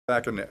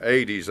back in the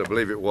 80s, I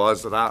believe it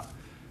was, that I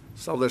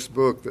saw this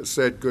book that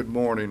said, "Good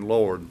Morning,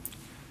 Lord."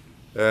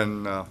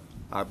 And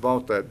I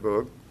bought that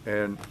book,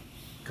 and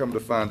come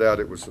to find out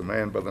it was a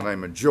man by the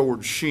name of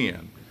George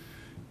Shinn.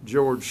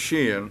 George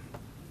Shinn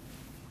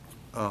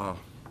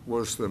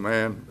was the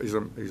man. He's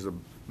a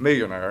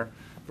millionaire,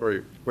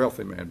 very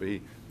wealthy man. But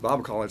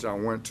Bible college I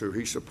went to,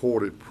 he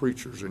supported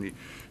preachers, and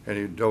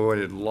he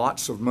donated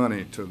lots of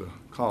money to the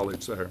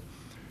college there.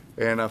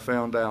 And I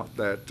found out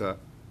that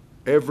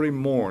every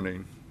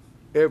morning,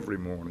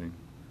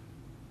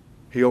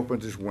 he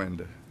opened his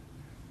window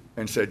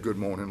and said, "Good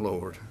morning,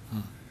 Lord."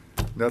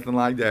 Nothing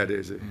like that,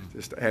 is it?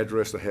 Just to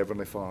address the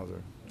Heavenly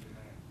Father.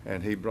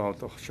 And he brought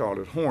the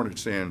Charlotte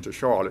Hornets in to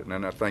Charlotte, and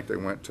then I think they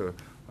went to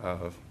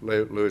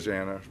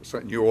Louisiana,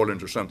 New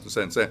Orleans or something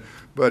since then.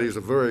 But he's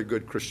a very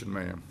good Christian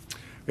man.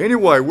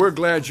 Anyway, we're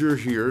glad you're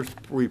here.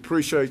 We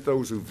appreciate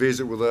those who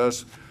visit with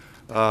us.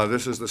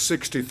 This is the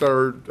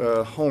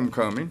 63rd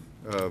homecoming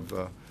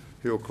of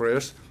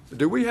Hillcrest.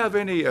 Do we have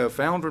any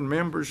founder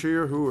members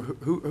here?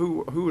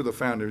 Who are the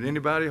founders?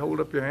 Anybody? Hold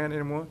up your hand,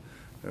 anyone?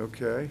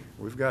 Okay,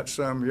 we've got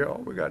some here.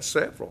 Oh, we got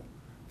several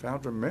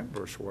founder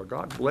members. Well,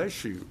 God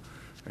bless you,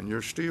 and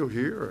you're still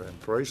here, and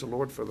praise the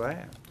Lord for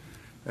that.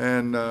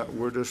 And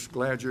we're just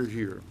glad you're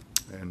here,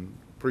 and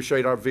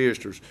appreciate our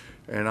visitors.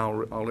 And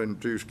I'll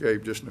introduce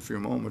Gabe just in a few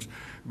moments.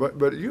 But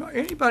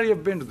anybody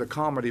ever been to the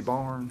Comedy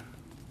Barn?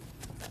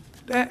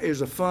 That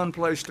is a fun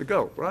place to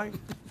go, right?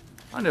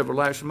 I never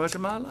laughed so much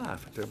in my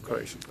life at them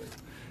crazy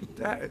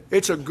people.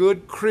 It's a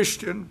good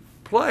Christian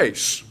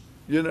place.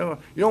 You know,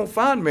 you don't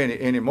find many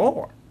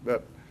anymore.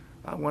 But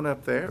I went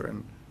up there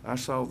and I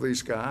saw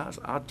these guys.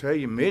 I'll tell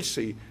you,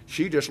 Mitzi,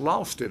 she just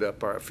lost it up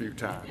there a few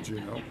times, you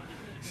know.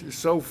 She's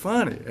so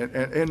funny.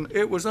 And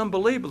it was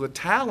unbelievable, the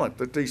talent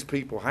that these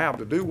people have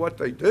to do what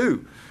they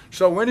do.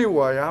 So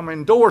anyway, I'm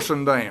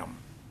endorsing them.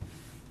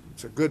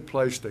 It's a good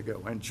place to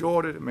go. I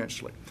enjoyed it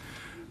immensely.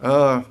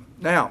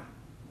 Now,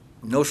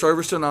 no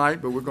service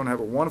tonight, but we're going to have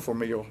a wonderful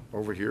meal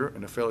over here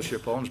in the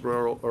fellowship hall. As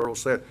Brother Earl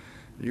said,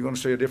 you're going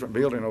to see a different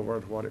building over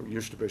at what it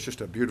used to be. It's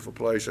just a beautiful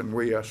place. And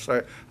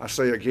I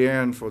say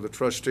again, for the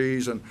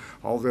trustees and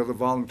all the other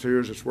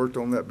volunteers that's worked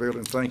on that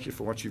building, thank you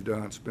for what you've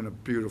done. It's been a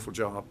beautiful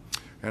job.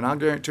 And I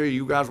guarantee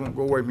you guys won't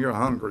go away from here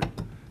hungry.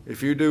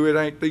 If you do, it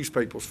ain't these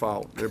people's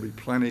fault. There'll be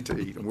plenty to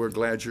eat, and we're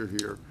glad you're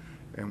here.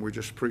 And we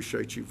just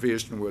appreciate you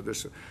visiting with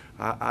us.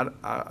 I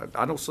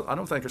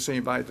don't think I see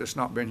anybody that's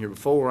not been here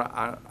before.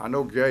 I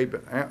know Gabe.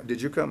 Did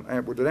you come?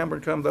 Did Amber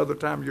come the other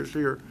time you was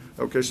here?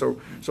 Okay, so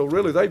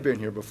really they've been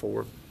here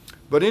before.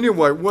 But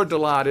anyway, we're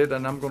delighted,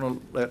 and I'm going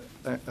to let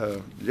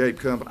Gabe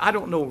come. But I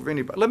don't know of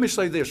anybody. Let me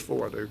say this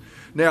before I do.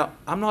 Now,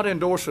 I'm not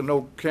endorsing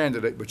no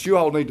candidate, but you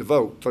all need to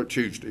vote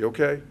Tuesday,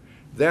 okay?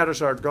 That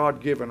is our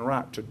God-given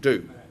right to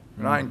do.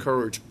 And I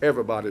encourage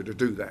everybody to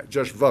do that.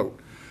 Just vote.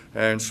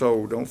 And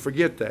so don't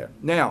forget that.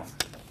 Now,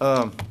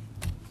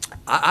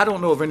 I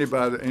don't know of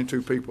any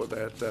two people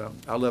that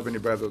I love any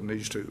better than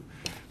these two.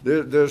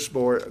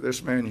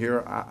 This man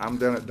here, I'm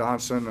down at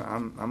Dodson.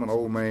 I'm an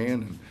old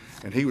man,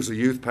 and he was a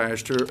youth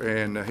pastor.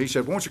 And he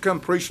said, "Won't you come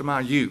preach to my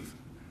youth?"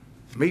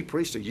 Me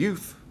preach to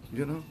youth,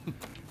 you know?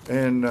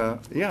 And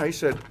yeah, he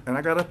said, and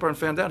I got up there and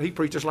found out he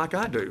preaches like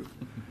I do.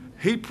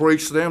 He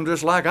preached them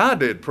just like I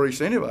did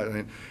preach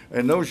anybody.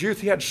 And those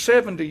youth, he had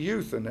 70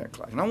 youth in that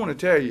class. And I want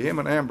to tell you, him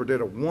and Amber did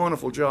a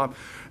wonderful job.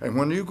 And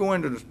when you go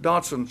into the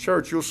Dodson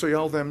church, you'll see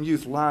all them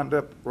youth lined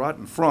up right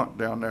in front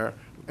down there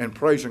and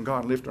praising God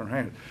and lifting their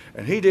hands.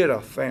 And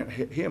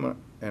him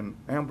and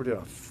Amber did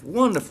a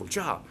wonderful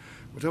job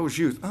with those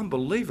youth.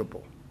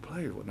 Unbelievable.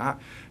 And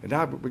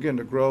I began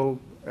to grow.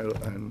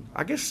 And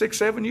I guess 6,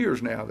 7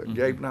 years now that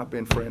Gabe and I have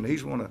been friends.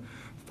 He's one of the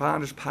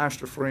finest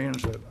pastor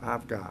friends that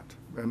I've got.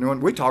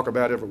 And we talk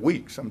about it every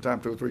week,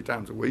 sometimes 2 or 3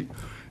 times a week.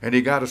 And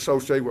he got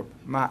associated with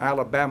my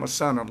Alabama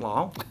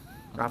son-in-law.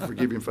 I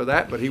forgive him for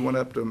that, but he went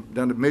up to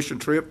done a mission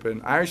trip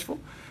in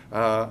Asheville,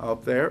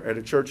 up there at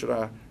a church that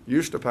I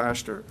used to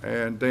pastor,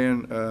 and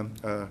then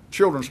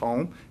children's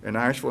home in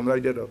Asheville, and they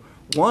did a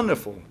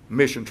wonderful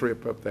mission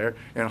trip up there.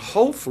 And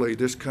hopefully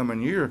this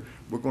coming year,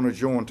 we're going to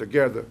join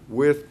together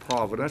with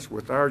Providence,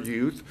 with our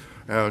youth,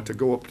 to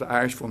go up to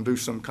Asheville and do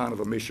some kind of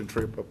a mission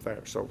trip up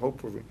there. So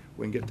hopefully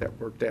we can get that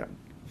worked out.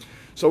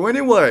 So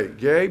anyway,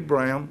 Gabe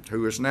Brown,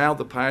 who is now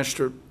the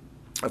pastor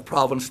of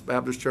Providence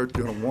Baptist Church,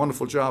 doing a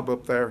wonderful job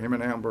up there, him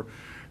and Amber,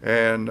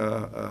 and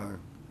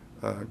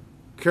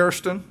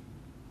Kirsten,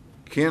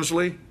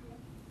 Kinsley,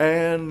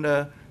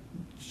 and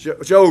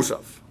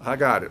Joseph. I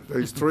got it.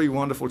 These 3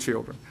 wonderful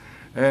children.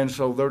 And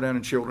so they're down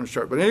in Children's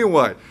Church. But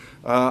anyway,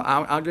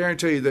 I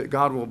guarantee you that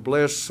God will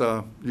bless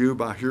you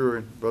by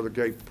hearing Brother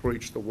Gabe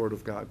preach the Word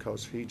of God,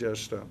 because he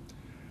just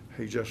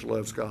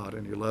loves God,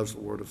 and he loves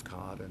the Word of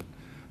God. And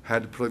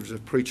had the privilege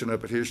of preaching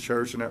up at his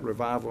church in that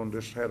revival, and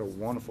just had a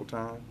wonderful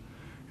time.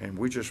 And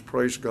we just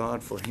praise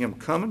God for him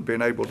coming,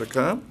 being able to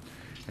come.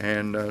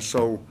 And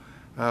so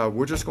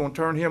we're just going to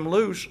turn him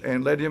loose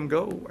and let him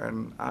go.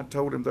 And I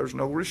told him there's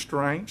no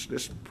restraints.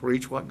 Just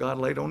preach what God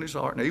laid on his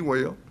heart, and he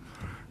will.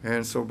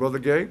 And so, Brother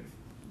Gabe,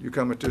 you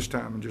come at this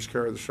time and just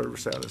carry the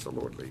service out as the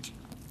Lord leads you.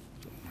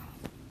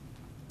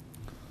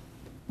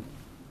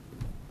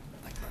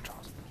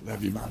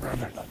 Love you, my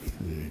brother. Love you.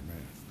 Amen.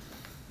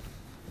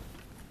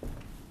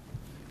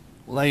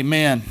 Well,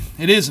 amen.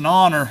 It is an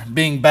honor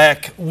being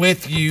back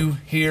with you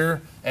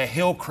here at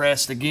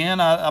Hillcrest again.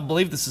 I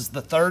believe this is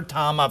the third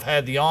time I've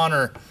had the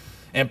honor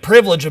and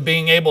privilege of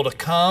being able to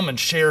come and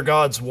share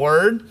God's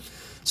Word.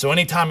 So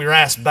anytime you're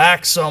asked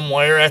back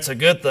somewhere, that's a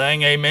good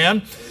thing.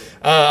 Amen.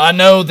 I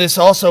know this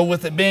also,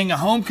 with it being a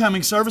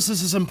homecoming service,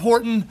 this is an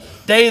important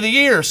day of the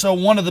year. So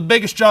one of the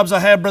biggest jobs I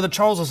have, Brother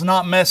Charles, is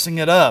not messing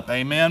it up.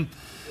 Amen.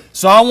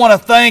 So I want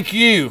to thank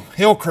you,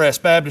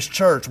 Hillcrest Baptist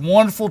Church.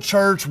 Wonderful,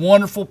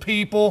 wonderful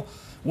people.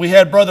 We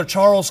had Brother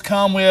Charles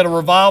come. We had a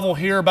revival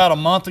here about a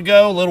month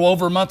ago, a little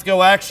over a month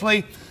ago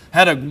actually.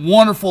 Had a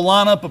wonderful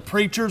lineup of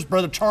preachers,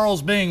 Brother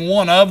Charles being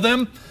one of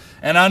them.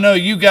 And I know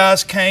you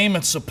guys came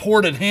and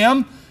supported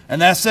him,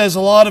 and that says a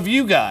lot of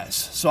you guys.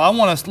 So I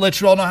want to let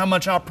you all know how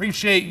much I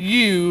appreciate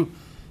you,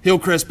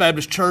 Hillcrest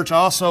Baptist Church. I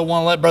also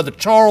want to let Brother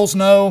Charles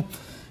know.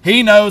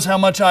 He knows how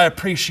much I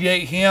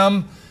appreciate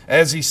him.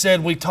 As he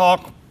said, we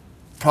talk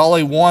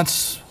probably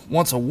once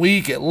a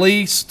week at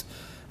least.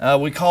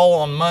 We call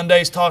on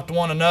Mondays, talk to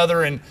one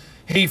another, and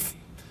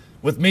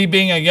with me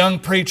being a young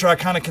preacher, I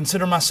kind of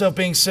consider myself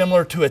being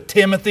similar to a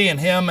Timothy and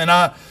him, and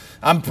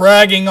I'm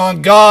bragging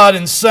on God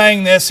and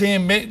saying this.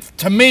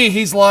 To me,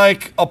 he's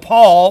like a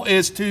Paul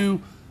is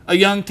to a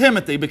young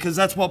Timothy, because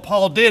that's what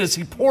Paul did, is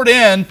he poured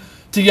in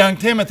to young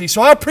Timothy.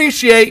 So I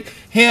appreciate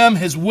him,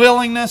 his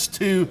willingness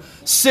to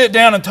sit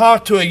down and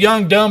talk to a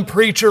young, dumb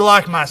preacher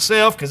like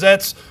myself, because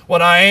that's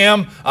what I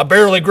am. I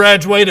barely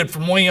graduated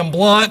from William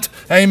Blunt,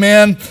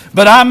 amen.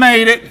 But I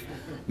made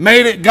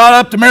it, got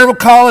up to Maryville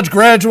College,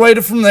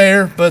 graduated from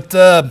there. But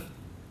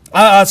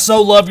I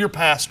so love your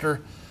pastor,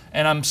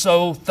 and I'm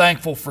so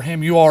thankful for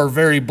him. You are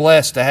very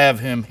blessed to have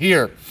him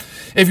here.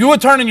 If you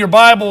would turn in your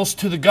Bibles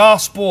to the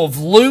Gospel of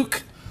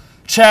Luke,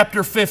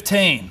 chapter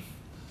 15.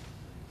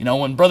 You know,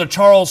 when Brother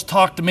Charles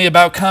talked to me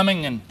about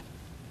coming and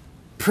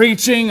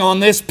preaching on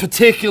this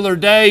particular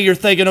day, you're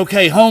thinking,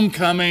 okay,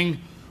 homecoming,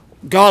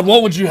 God,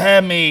 what would you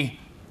have me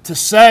to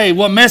say?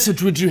 What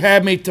message would you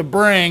have me to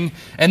bring?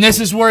 And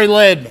this is where he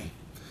led me.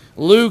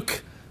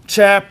 Luke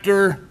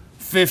chapter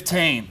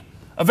 15.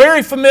 A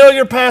very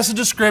familiar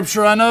passage of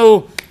Scripture. I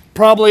know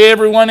probably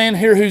everyone in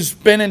here who's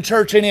been in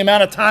church any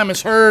amount of time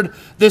has heard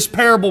this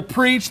parable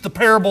preached, the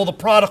parable of the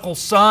Prodigal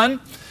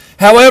Son.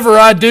 However,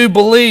 I do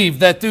believe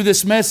that through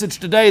this message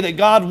today that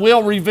God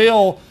will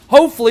reveal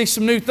hopefully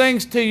some new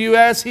things to you,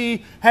 as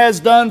He has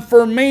done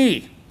for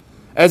me.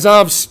 As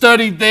I've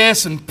studied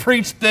this and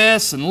preached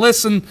this and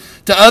listened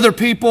to other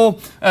people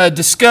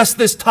discuss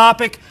this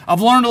topic,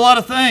 I've learned a lot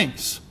of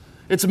things.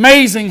 It's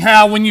amazing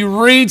how when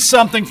you read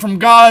something from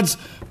God's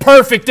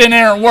perfect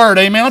inerrant Word,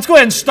 amen. Let's go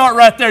ahead and start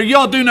right there.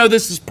 Y'all do know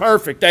this is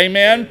perfect,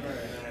 amen.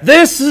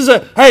 This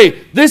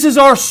is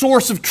our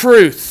source of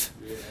truth.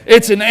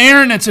 It's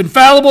inerrant, it's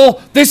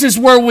infallible. This is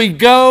where we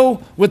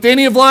go with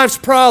any of life's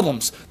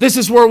problems. This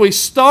is where we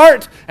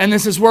start, and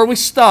this is where we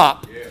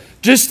stop.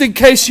 Just in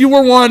case you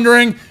were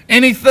wondering,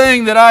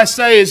 anything that I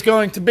say is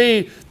going to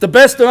be, the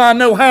best that I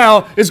know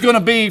how, is going to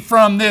be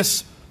from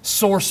this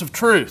source of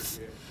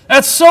truth.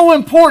 That's so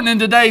important in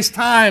today's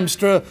times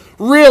to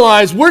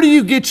realize, where do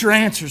you get your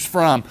answers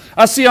from?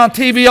 I see on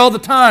TV all the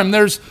time,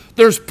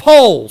 there's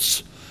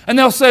polls, and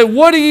they'll say,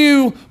 what do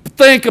you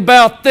think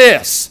about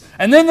this?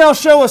 And then they'll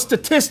show a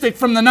statistic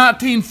from the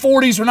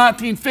 1940s or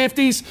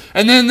 1950s,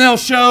 and then they'll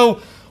show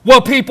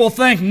what people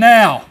think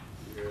now.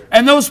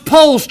 And those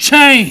polls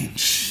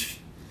change.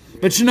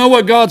 But you know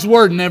what? God's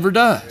Word never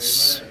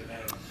does.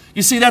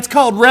 You see, that's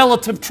called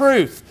relative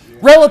truth.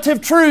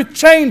 Relative truth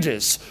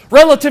changes.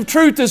 Relative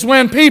truth is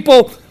when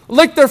people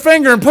lick their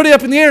finger and put it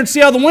up in the air and see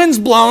how the wind's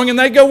blowing, and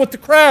they go with the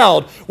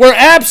crowd. Where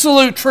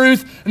absolute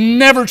truth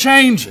never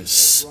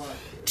changes.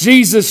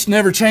 Jesus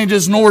never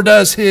changes, nor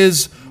does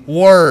His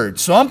Word.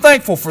 So I'm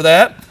thankful for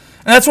that.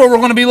 And that's what we're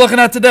going to be looking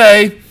at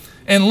today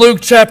in Luke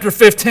chapter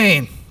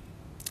 15.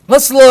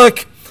 Let's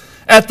look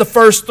at the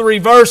first 3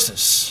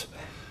 verses.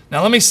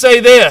 Now let me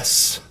say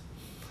this.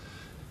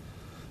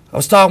 I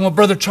was talking with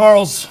Brother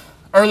Charles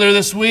earlier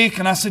this week,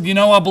 and I said,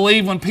 I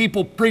believe when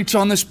people preach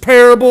on this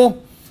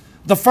parable,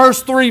 the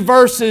first 3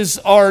 verses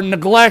are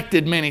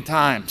neglected many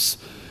times.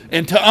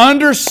 And to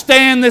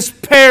understand this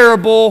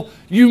parable,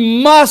 you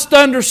must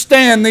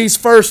understand these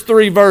first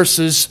 3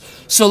 verses.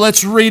 So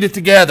let's read it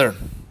together.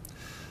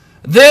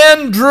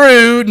 Then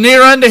drew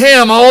near unto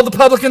him all the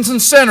publicans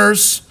and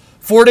sinners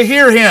for to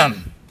hear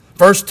him.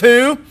 Verse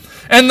 2,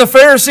 and the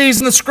Pharisees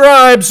and the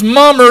scribes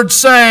murmured,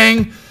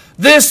 saying,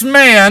 this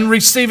man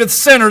receiveth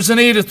sinners and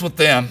eateth with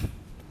them.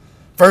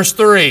 Verse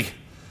 3,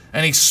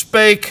 and he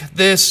spake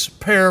this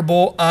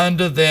parable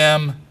unto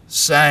them,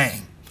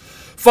 saying,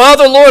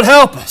 Father, Lord,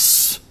 help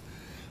us.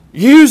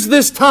 Use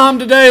this time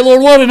today,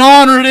 Lord. What an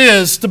honor it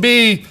is to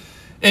be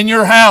in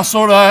your house,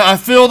 Lord. I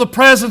feel the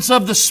presence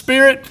of the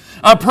Spirit.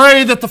 I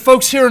pray that the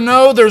folks here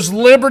know there's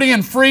liberty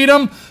and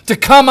freedom to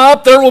come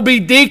up. There will be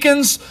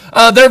deacons.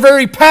 Their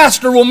very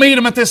pastor will meet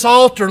them at this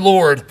altar,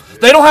 Lord.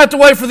 They don't have to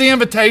wait for the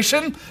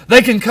invitation.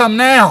 They can come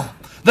now.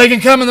 They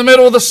can come in the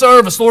middle of the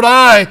service. Lord,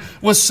 I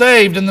was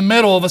saved in the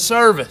middle of a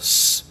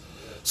service.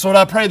 So Lord,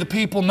 I pray the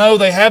people know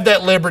they have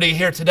that liberty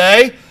here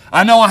today.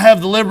 I know I have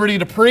the liberty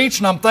to preach,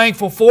 and I'm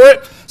thankful for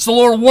it. So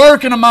Lord,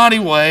 work in a mighty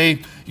way.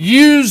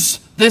 Use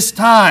this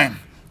time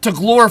to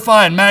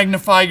glorify and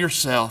magnify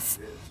yourself.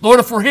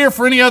 Lord, if we're here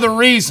for any other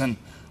reason,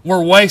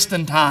 we're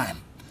wasting time.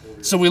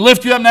 So we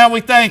lift you up now,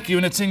 we thank you,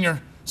 and it's in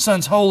your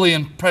Son's holy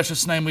and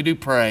precious name we do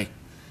pray.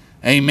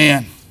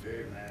 Amen.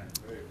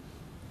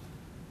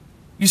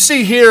 You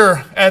see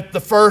here at the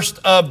first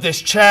of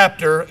this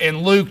chapter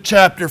in Luke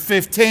chapter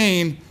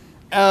 15,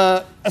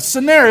 a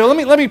scenario.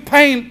 Let me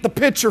paint the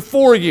picture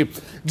for you.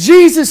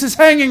 Jesus is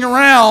hanging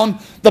around.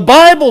 The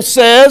Bible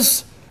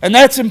says, and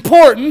that's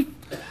important.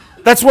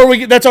 That's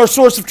our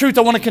source of truth.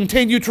 I want to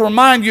continue to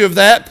remind you of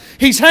that.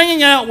 He's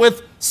hanging out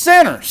with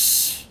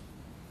sinners.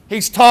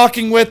 He's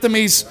talking with them.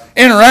 He's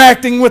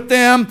interacting with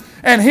them.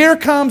 And here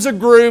comes a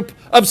group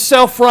of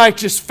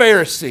self-righteous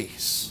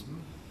Pharisees.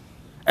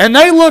 And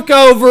they look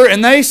over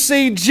and they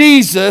see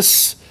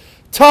Jesus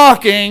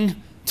talking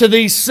to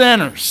these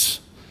sinners.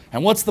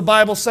 And what's the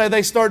Bible say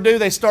they start doing?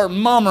 They start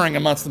murmuring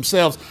amongst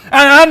themselves. And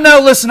I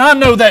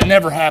know that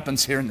never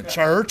happens here in the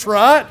church,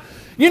 right?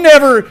 You're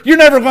never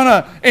going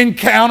to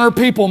encounter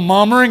people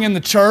murmuring in the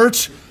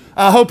church.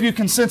 I hope you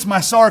can sense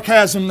my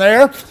sarcasm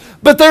there.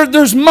 But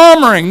there's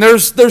murmuring,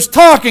 there's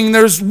talking,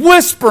 there's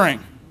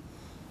whispering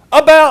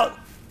about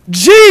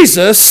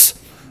Jesus,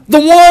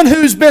 the one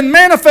who's been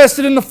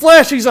manifested in the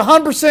flesh. He's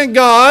 100%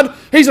 God.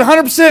 He's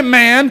 100%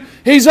 man.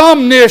 He's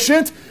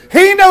omniscient.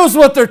 He knows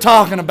what they're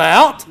talking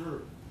about.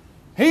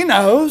 He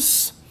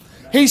knows.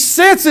 He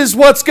senses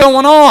what's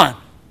going on.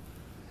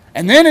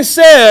 And then it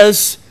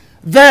says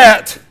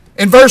that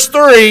in verse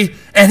 3,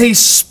 and he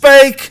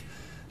spake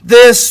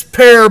this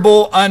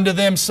parable unto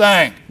them,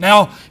 saying.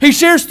 Now, he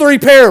shares 3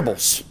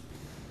 parables.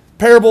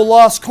 Parable of the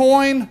lost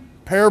coin,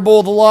 parable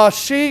of the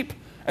lost sheep,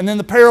 and then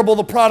the parable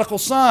of the prodigal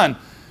son.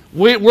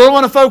 We're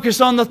going to focus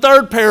on the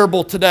 3rd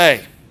parable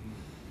today.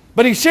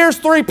 But he shares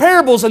 3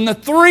 parables, and the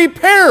 3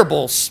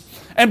 parables,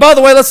 and by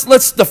the way,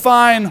 let's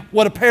define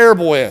what a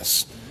parable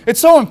is. It's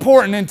so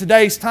important in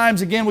today's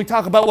times. Again, we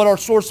talk about what our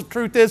source of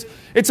truth is.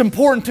 It's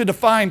important to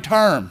define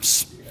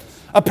terms.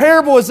 A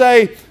parable is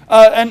an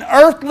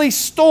earthly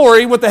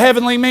story with a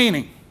heavenly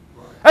meaning.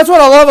 That's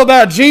what I love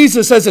about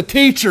Jesus as a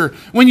teacher.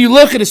 When you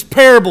look at his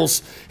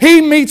parables,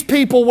 he meets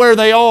people where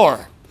they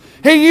are.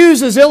 He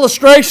uses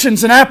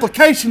illustrations and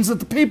applications that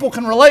the people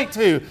can relate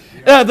to.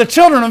 The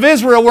children of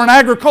Israel were an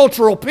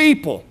agricultural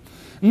people.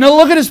 Now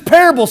look at his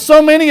parables.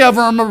 So many of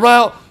them are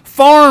about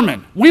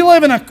farming. We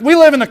live in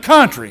the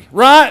country,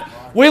 right?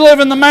 We live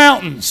in the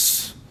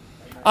mountains.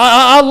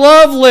 I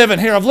love living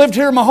here. I've lived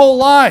here my whole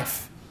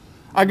life.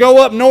 I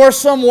go up north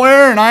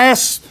somewhere and I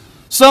ask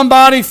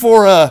somebody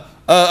for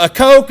a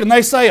Coke and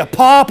they say a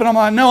pop, and I'm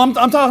like, no, I'm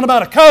talking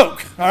about a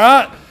Coke, all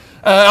right?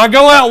 I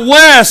go out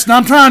west and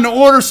I'm trying to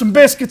order some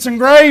biscuits and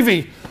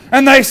gravy,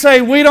 and they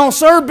say, we don't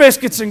serve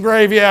biscuits and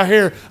gravy out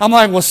here. I'm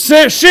like, well,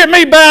 ship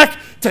me back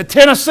to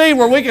Tennessee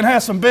where we can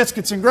have some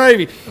biscuits and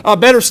gravy. I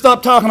better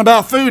stop talking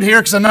about food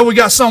here because I know we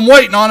got some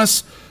waiting on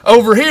us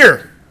over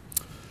here.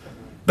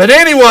 But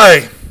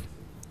anyway,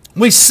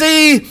 we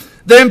see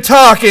them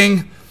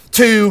talking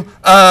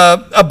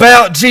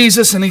about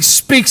Jesus, and he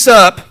speaks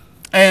up,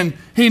 and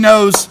he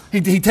knows,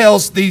 he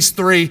tells these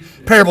 3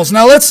 parables.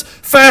 Now let's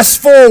fast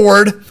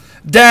forward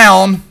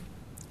down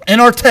in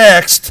our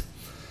text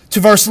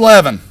to verse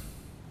 11.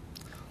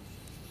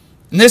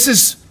 And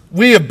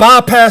we have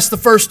bypassed the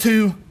first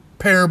 2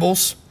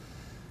 parables,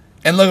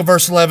 and look at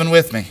verse 11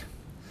 with me.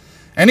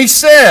 And he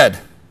said,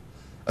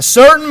 a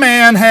certain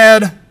man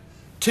had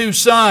 2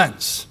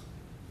 sons.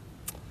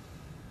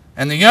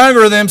 And the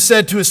younger of them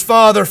said to his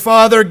father,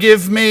 Father,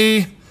 give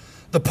me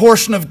the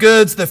portion of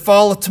goods that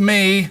falleth to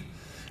me.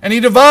 And he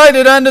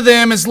divided unto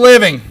them his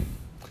living.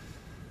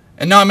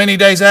 And not many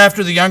days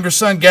after, the younger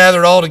son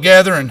gathered all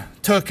together and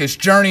took his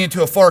journey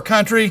into a far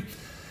country.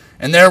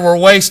 And there were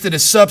wasted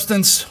his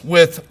substance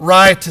with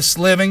riotous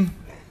living.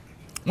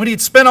 When he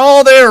had spent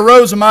all there,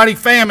 arose a mighty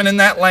famine in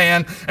that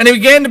land, and he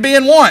began to be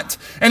in want.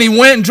 And he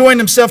went and joined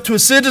himself to a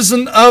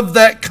citizen of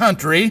that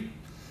country.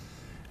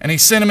 And he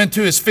sent him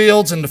into his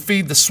fields and to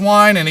feed the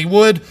swine. And he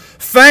would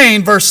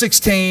fain, verse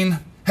 16,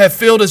 have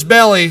filled his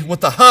belly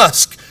with the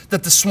husk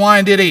that the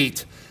swine did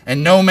eat.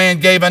 And no man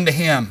gave unto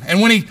him. And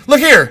when he, look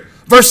here,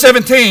 verse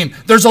 17,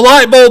 there's a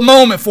light bulb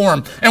moment for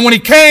him. And when he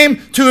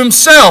came to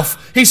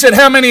himself, he said,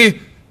 how many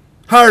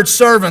hired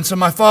servants of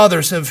my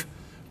father's have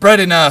bread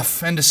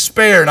enough and to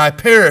spare, and I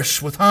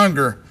perish with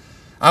hunger?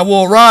 I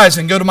will arise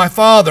and go to my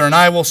father, and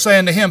I will say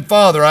unto him,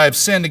 Father, I have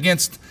sinned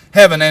against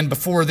heaven and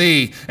before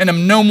thee, and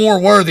am no more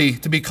worthy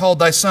to be called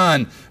thy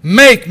son.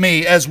 Make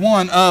me as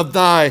one of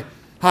thy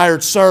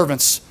hired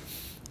servants.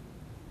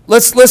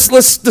 Let's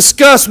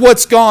discuss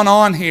what's gone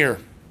on here.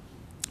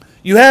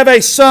 You have a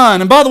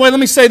son, and by the way, let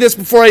me say this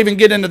before I even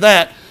get into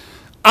that.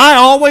 I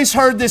always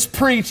heard this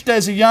preached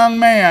as a young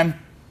man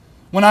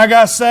when I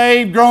got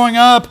saved growing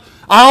up.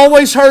 I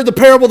always heard the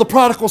parable of the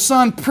prodigal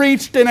son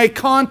preached in a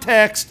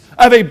context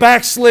of a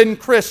backslidden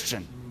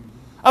Christian.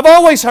 I've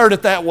always heard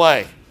it that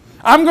way.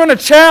 I'm going to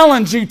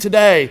challenge you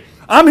today.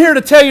 I'm here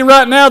to tell you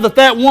right now that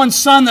that one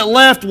son that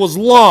left was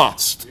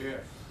lost.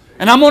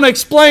 And I'm going to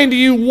explain to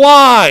you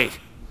why.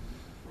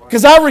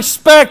 Because I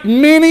respect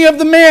many of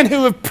the men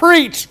who have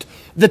preached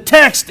the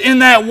text in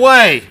that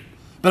way.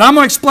 But I'm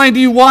going to explain to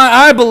you why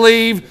I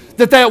believe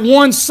that that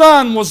one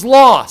son was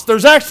lost.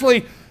 There's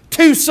actually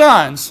two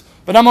sons,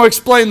 but I'm going to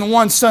explain the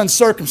one son's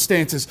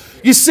circumstances.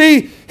 You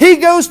see, he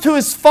goes to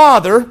his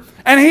father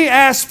and he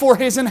asks for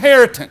his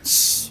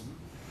inheritance.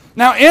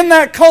 Now, in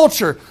that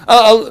culture,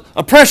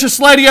 a precious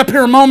lady up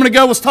here a moment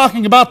ago was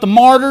talking about the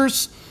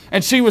martyrs,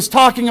 and she was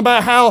talking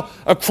about how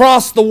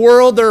across the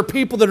world there are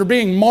people that are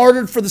being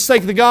martyred for the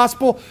sake of the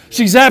gospel.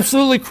 She's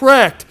absolutely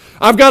correct.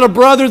 I've got a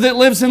brother that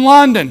lives in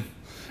London,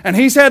 and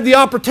he's had the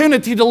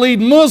opportunity to lead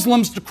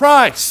Muslims to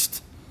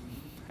Christ.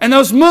 And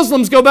those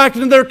Muslims go back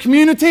into their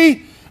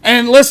community,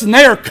 and listen,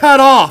 they are cut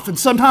off, and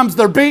sometimes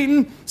they're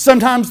beaten,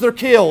 sometimes they're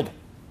killed.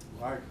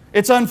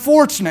 It's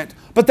unfortunate,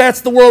 but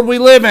that's the world we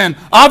live in.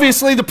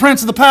 Obviously, the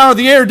prince of the power of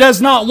the air does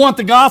not want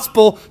the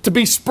gospel to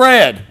be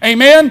spread.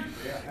 Amen?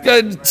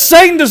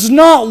 Satan does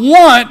not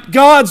want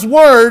God's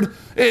word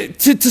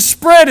to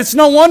spread. It's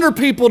no wonder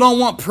people don't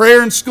want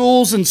prayer in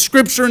schools and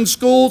scripture in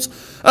schools,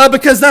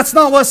 because that's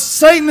not what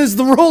Satan is.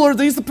 The ruler.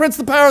 He's the prince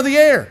of the power of the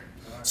air.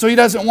 So he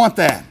doesn't want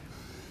that.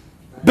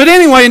 But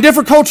anyway, in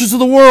different cultures of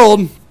the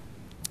world,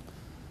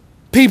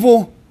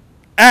 people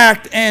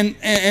act and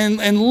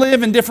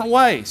live in different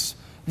ways.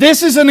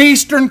 This is an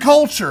Eastern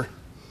culture.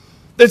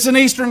 It's an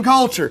Eastern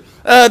culture.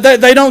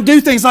 They don't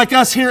do things like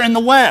us here in the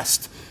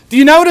West. Do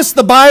you notice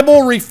the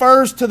Bible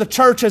refers to the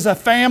church as a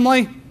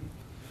family?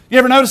 You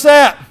ever notice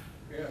that?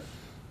 Yes.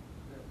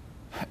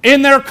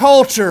 In their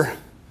culture,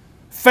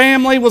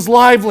 family was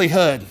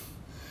livelihood.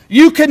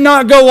 You could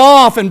not go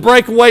off and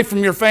break away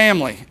from your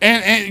family.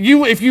 And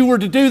if you were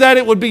to do that,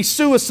 it would be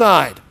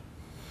suicide.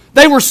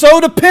 They were so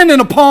dependent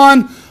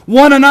upon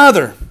one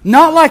another.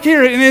 Not like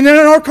here. And in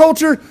our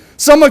culture,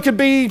 someone could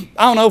be,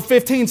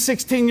 15,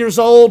 16 years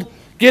old,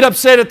 get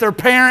upset at their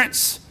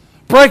parents,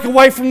 break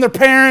away from their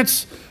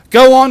parents,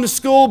 go on to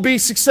school, be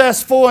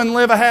successful, and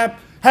live a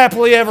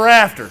happily ever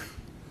after.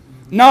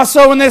 Not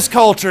so in this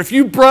culture. If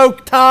you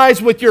broke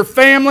ties with your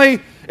family,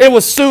 it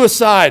was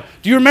suicide.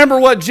 Do you remember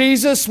what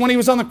Jesus, when he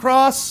was on the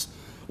cross,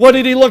 what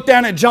did he look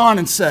down at John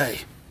and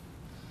say?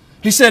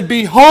 He said,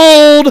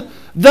 "Behold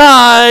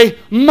thy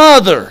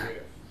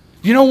mother."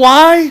 You know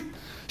why?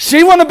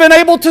 She wouldn't have been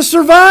able to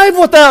survive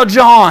without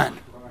John.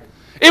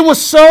 It was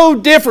so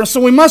different.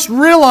 So we must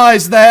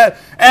realize that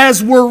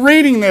as we're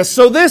reading this.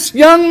 So this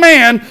young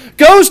man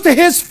goes to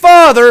his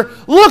father,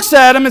 looks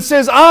at him and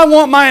says, "I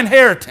want my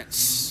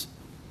inheritance."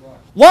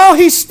 While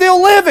he's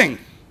still living.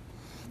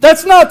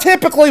 That's not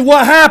typically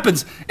what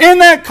happens in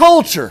that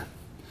culture.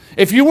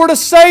 If you were to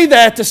say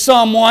that to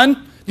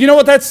someone, you know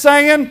what that's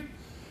saying?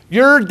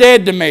 You're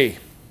dead to me.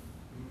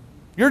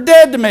 You're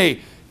dead to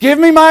me. Give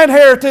me my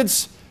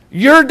inheritance.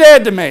 You're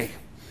dead to me.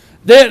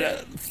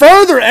 That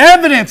further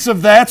evidence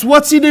of that's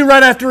what's he do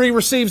right after he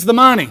receives the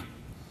money?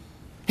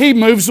 He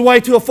moves away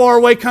to a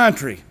faraway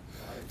country.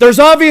 There's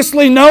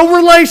obviously no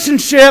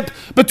relationship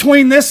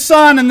between this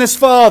son and this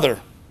father.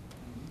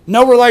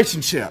 No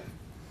relationship.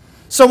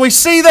 So we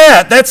see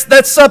that.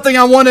 That's something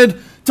I wanted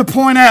to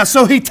point out.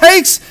 So he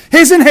takes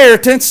his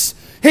inheritance,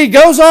 he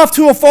goes off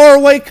to a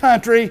faraway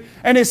country,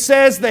 and it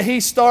says that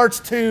he starts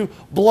to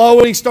blow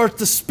it, he starts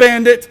to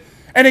spend it,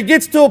 and it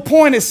gets to a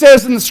point, it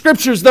says in the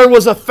Scriptures, there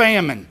was a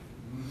famine.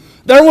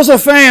 There was a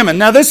famine.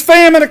 Now this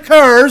famine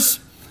occurs,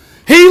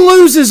 he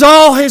loses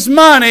all his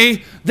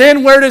money,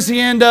 then where does he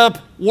end up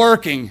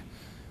working?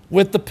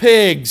 With the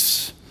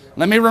pigs.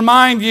 Let me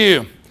remind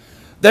you,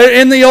 there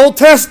in the Old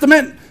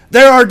Testament,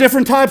 there are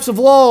different types of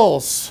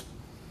laws.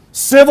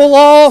 Civil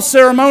law,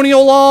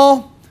 ceremonial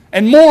law,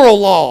 and moral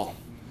law.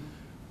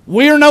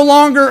 We are no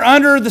longer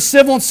under the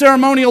civil and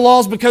ceremonial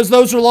laws because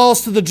those are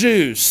laws to the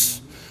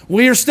Jews.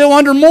 We are still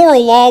under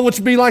moral law, which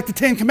would be like the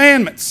Ten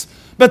Commandments.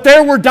 But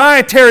there were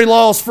dietary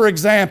laws, for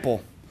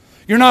example.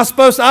 You're not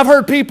supposed to, I've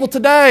heard people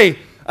today,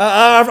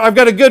 I've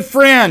got a good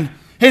friend,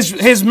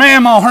 his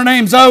mama, her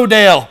name's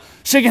Odell.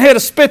 She can hit a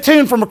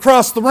spittoon from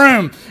across the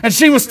room. And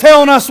she was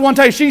telling us one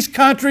day, she's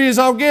country as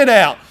all get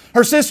out.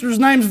 Her sister's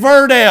name's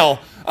Verdell.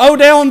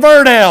 Odell and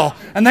Verdell.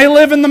 And they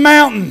live in the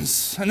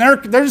mountains. And they're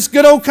just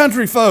good old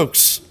country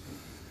folks.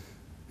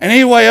 And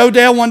anyway,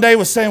 Odell one day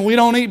was saying, "We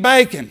don't eat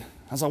bacon."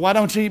 I was like, "Why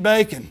don't you eat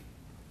bacon?"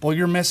 "Boy,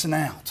 you're missing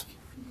out."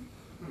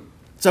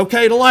 It's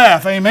okay to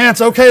laugh, amen?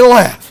 It's okay to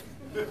laugh.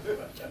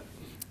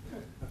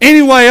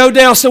 Anyway,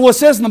 Odell said, "Well, it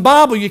says in the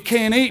Bible you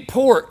can't eat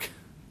pork."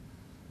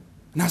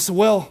 And I said,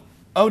 "Well,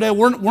 Odell,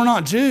 we're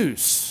not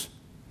Jews.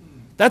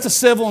 That's a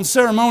civil and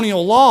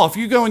ceremonial law. If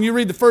you go and you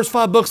read the first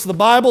 5 books of the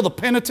Bible, the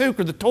Pentateuch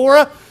or the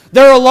Torah,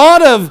 there are a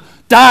lot of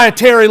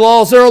dietary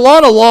laws. There are a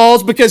lot of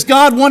laws because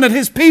God wanted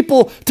His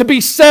people to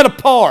be set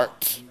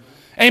apart.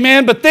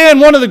 Amen. But then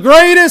one of the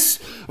greatest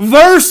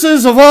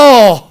verses of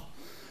all,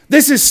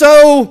 this is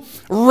so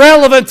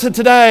relevant to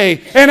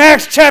today. In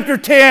Acts chapter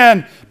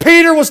 10,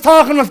 Peter was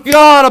talking with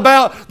God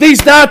about these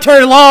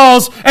dietary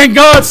laws, and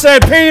God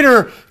said,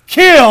 "Peter,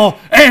 kill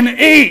and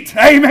eat."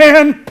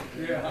 Amen.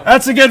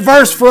 That's a good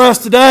verse for us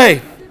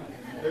today.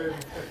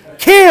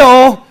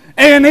 Kill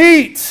and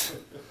eat.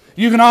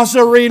 You can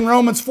also read in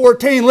Romans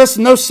 14.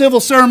 Listen, those civil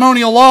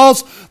ceremonial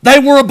laws, they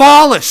were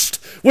abolished.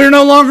 We're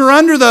no longer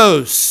under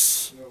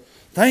those.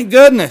 Thank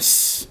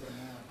goodness.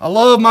 I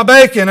love my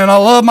bacon and I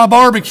love my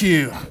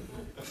barbecue.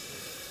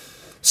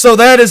 So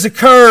that has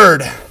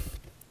occurred.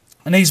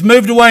 And he's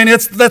moved away, and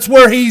that's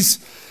where he's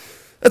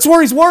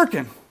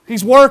working.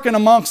 He's working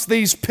amongst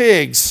these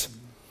pigs.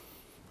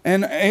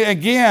 And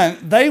again,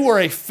 they were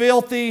a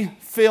filthy,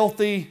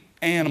 filthy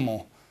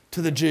animal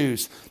to the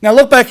Jews. Now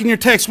look back in your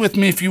text with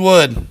me if you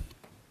would.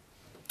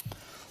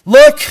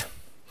 Look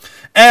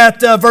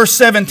at verse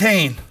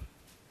 17.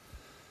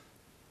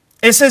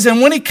 It says,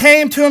 and when he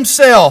came to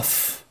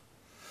himself,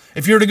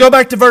 if you were to go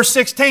back to verse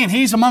 16,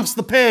 he's amongst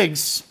the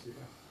pigs.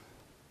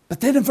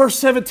 But then in verse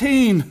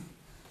 17,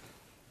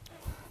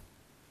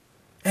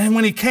 and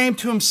when he came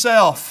to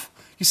himself,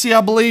 you see,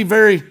 I believe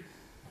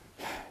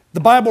the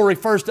Bible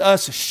refers to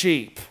us as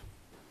sheep.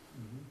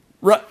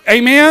 Right,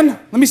 amen?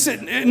 Let me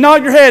see.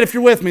 Nod your head if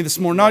you're with me this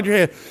morning. Nod your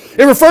head.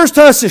 It refers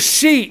to us as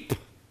sheep.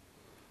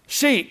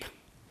 Sheep.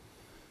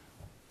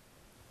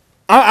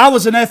 I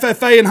was an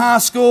FFA in high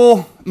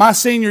school. My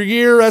senior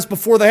year, that's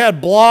before they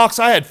had blocks.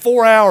 I had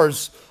 4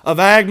 hours of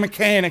ag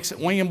mechanics at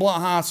William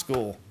Blount High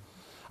School.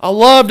 I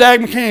loved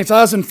ag mechanics.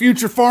 I was in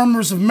Future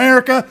Farmers of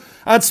America.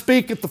 I'd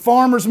speak at the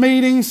farmers'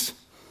 meetings.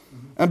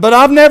 But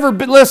I've never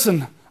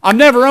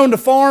owned a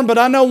farm, but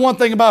I know one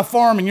thing about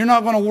farming. You're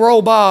not going to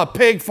roll by a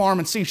pig farm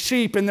and see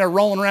sheep in there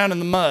rolling around in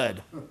the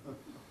mud.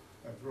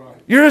 That's right.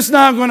 You're just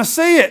not going to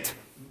see it.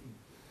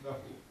 No.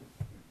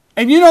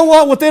 And you know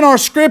what? Within our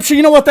scripture,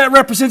 you know what that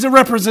represents? It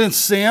represents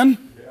sin.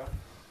 Yeah.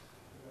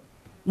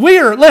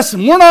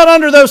 We're not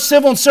under those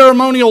civil and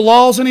ceremonial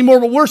laws anymore,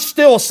 but we're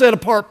still a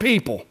set-apart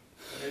people.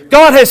 Amen.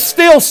 God has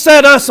still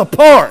set us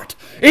apart.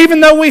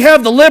 Even though we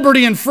have the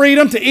liberty and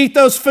freedom to eat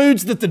those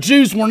foods that the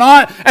Jews were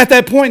not at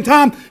that point in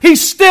time, He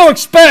still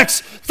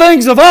expects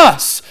things of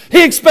us.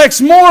 He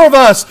expects more of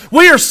us.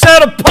 We are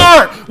set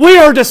apart. We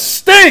are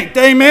distinct.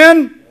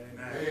 Amen?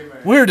 Amen.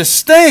 We're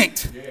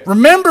distinct. Yeah.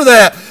 Remember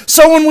that.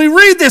 So when we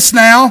read this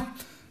now,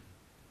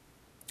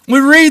 we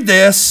read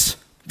this,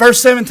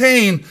 verse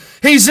 17,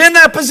 he's in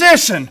that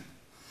position.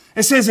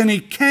 It says, and he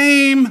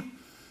came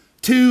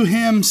to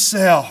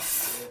himself.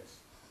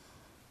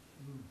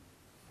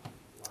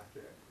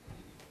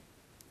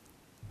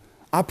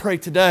 I pray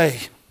today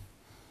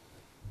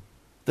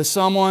that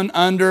someone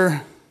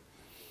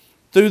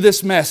through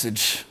this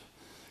message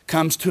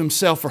comes to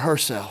himself or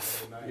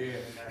herself.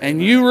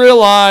 And you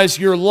realize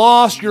you're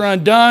lost, you're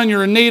undone,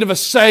 you're in need of a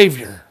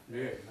Savior.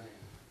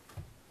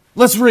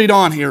 Let's read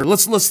on here.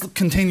 Let's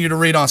continue to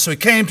read on. So he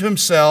came to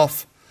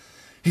himself.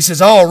 He says,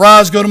 "Oh,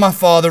 arise, go to my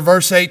father,"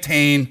 verse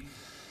 18.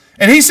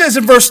 And he says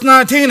in verse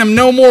 19, "I'm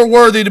no more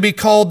worthy to be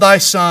called thy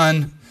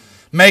son.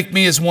 Make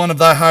me as one of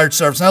thy hired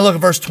servants." Now look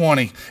at verse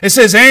 20. It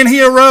says, and he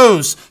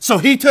arose. So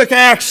he took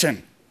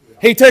action.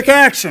 He took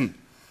action.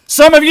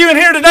 Some of you in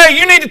here today,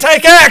 you need to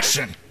take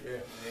action.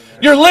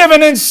 You're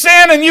living in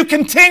sin and you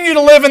continue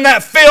to live in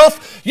that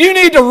filth. You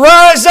need to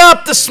rise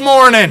up this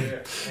morning.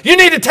 You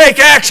need to take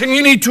action.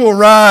 You need to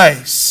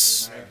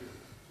arise.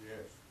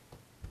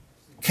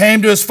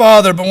 Came to his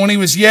father, but when he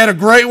was yet a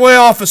great way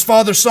off, his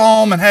father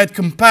saw him and had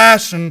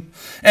compassion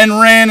and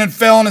ran and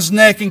fell on his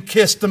neck and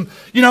kissed him.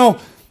 You know,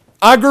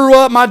 I grew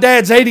up, my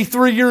dad's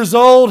 83 years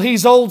old.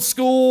 He's old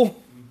school.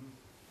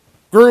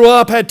 Grew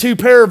up, had 2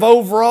 pair of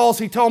overalls.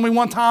 He told me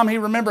one time he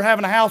remembered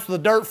having a house with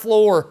a dirt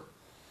floor.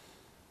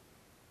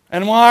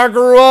 And when I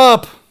grew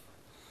up,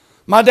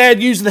 my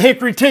dad used the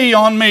hickory tea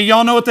on me.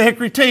 Y'all know what the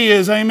hickory tea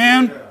is,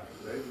 amen? Yeah,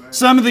 amen.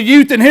 Some of the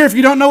youth in here, if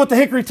you don't know what the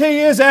hickory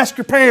tea is, ask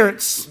your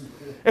parents.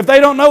 If they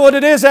don't know what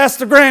it is, ask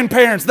the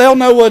grandparents. They'll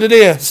know what it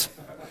is.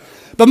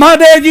 But my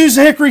dad used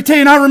the hickory tea,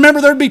 and I remember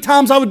there'd be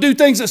times I would do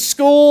things at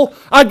school.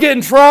 I'd get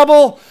in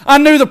trouble. I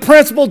knew the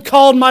principal had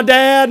called my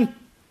dad.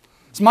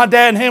 So my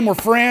dad and him were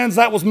friends.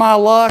 That was my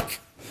luck.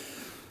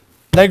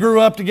 They grew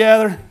up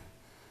together.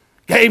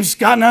 Gabe's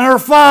got in another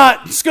fight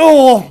in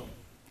school.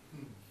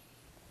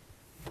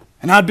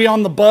 And I'd be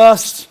on the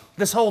bus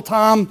this whole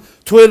time,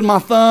 twiddling my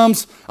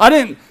thumbs.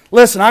 I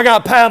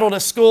got paddled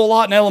at school a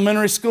lot in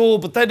elementary school,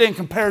 but that didn't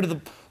compare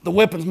to the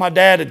whippings my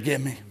dad had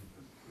given me.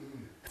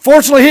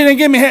 Fortunately, he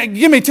didn't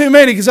give me too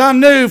many because I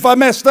knew if I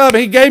messed up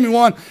and he gave me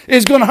one, it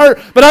was going to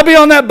hurt. But I'd be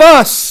on that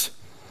bus,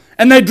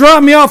 and they'd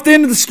drop me off the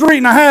end of the street,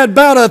 and I had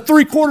about a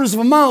 3/4 of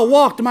a mile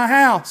walk to my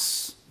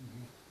house.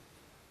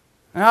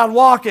 And I'd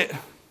walk it.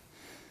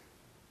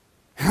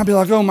 And I'd be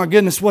like, oh my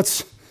goodness,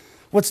 what's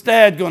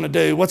Dad going to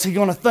do? What's he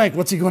going to think?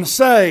 What's he going to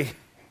say?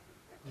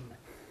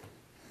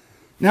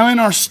 Now in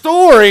our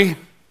story,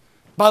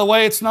 by the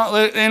way, it's not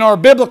in our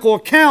biblical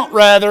account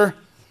rather,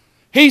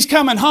 he's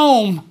coming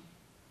home.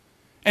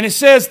 And it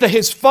says that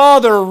his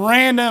father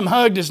ran to him,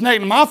 hugged his neck.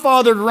 And my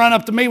father would run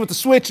up to me with a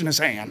switch in his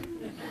hand.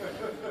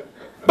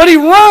 But he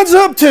runs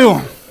up to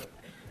him.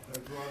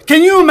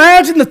 Can you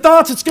imagine the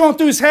thoughts that's going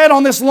through his head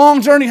on this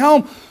long journey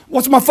home?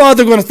 What's my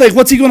father going to think?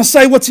 What's he going to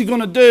say? What's he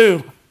going to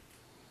do?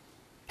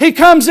 He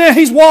comes in,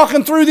 he's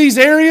walking through these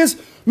areas.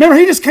 Remember,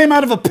 he just came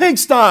out of a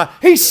pigsty.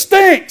 He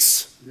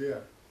stinks. Yeah.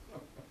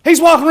 He's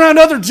walking around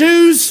other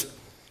Jews.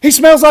 He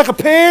smells like a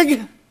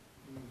pig.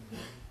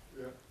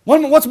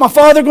 What's my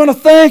father going to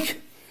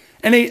think?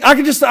 And I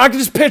could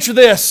just picture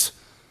this.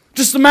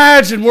 Just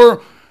imagine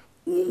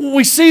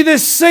we see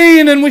this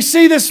scene and we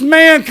see this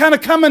man kind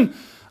of coming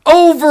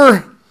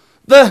over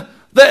the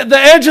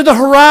edge of the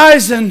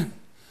horizon.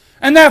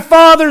 And that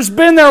father's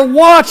been there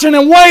watching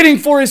and waiting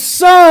for his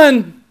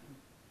son.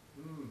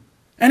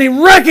 And he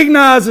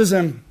recognizes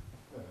him.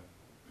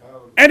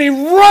 And he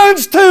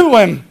runs to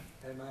him.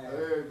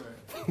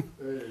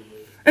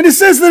 And it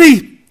says that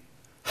he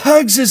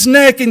hugs his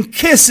neck and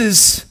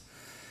kisses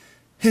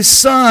his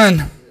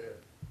son.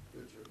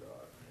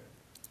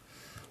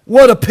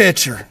 What a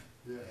picture.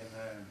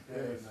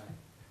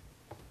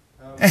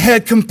 And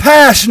had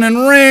compassion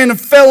and ran and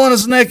fell on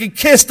his neck and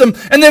kissed him.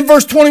 And then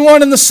verse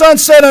 21, and the son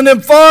said unto him,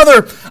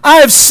 Father, I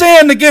have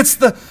sinned against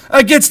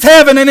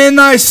heaven and in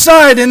thy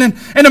sight, and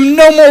am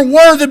no more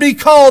worthy to be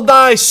called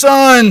thy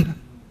son.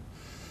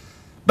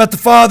 But the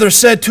father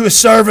said to his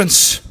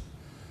servants,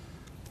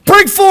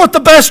 bring forth the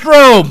best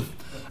robe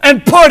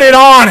and put it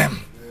on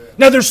him.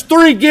 Now there's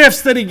 3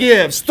 gifts that he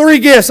gives. 3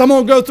 gifts. I'm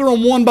going to go through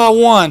them one by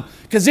one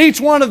because each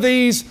one of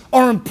these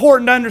are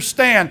important to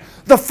understand.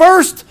 The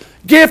first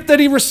gift that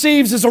he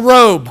receives is a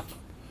robe.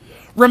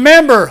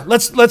 Remember,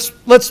 let's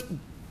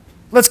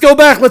go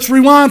back. Let's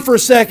rewind for a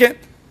second.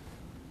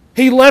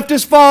 He left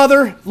his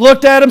father,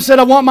 looked at him, said,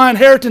 I want my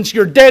inheritance.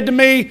 You're dead to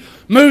me.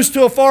 Moves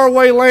to a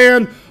faraway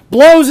land,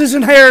 blows his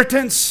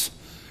inheritance,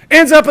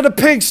 ends up in a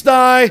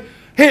pigsty.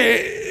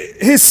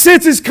 His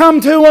senses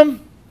come to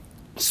him,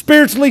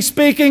 spiritually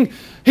speaking.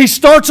 He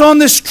starts on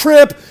this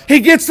trip. He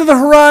gets to the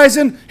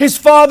horizon. His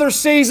father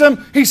sees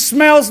him. He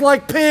smells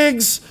like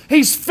pigs.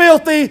 He's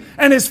filthy.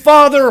 And his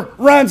father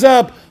runs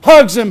up,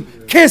 hugs him,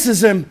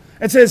 kisses him,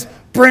 and says,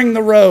 bring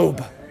the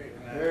robe.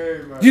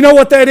 Do you know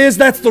what that is?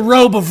 That's the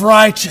robe of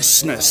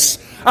righteousness.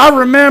 I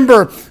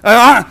remember,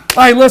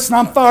 hey, listen,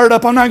 I'm fired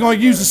up. I'm not going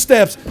to use the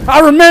steps. I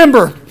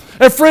remember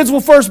at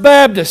Friendsville First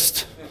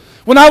Baptist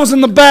when I was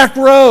in the back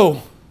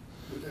row.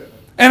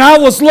 And I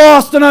was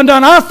lost and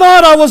undone. I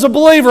thought I was a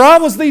believer. I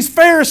was these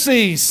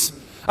Pharisees.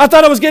 I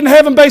thought I was getting to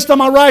heaven based on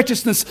my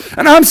righteousness.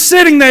 And I'm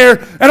sitting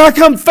there and I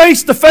come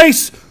face to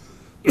face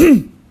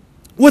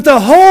with a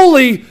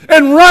holy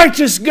and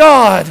righteous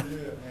God.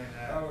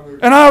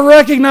 And I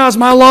recognize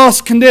my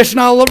lost condition.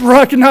 I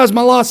recognize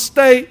my lost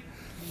state.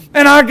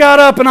 And I got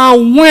up and I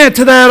went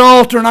to that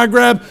altar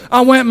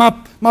and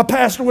my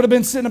pastor would have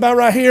been sitting about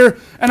right here.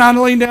 And I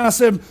leaned down and I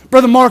said,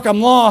 Brother Mark,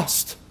 I'm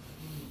lost.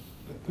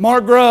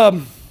 Mark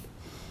Grubb.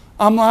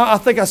 I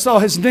think I saw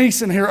his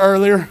niece in here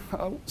earlier,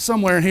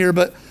 somewhere in here,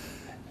 but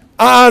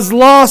I was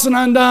lost and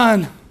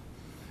undone.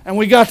 And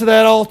we got to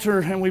that altar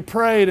and we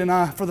prayed, and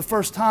I, for the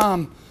first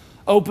time,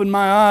 opened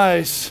my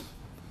eyes.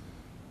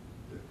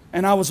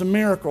 And I was a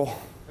miracle.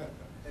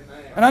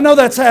 And I know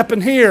that's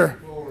happened here.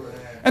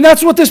 And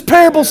that's what this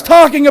parable's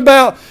talking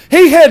about.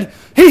 He had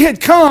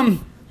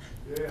come.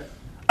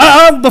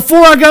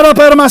 Before I got up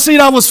out of my seat,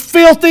 I was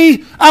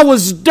filthy. I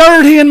was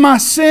dirty in my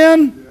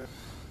sin.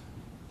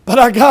 But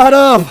I got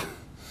up.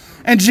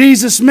 And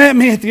Jesus met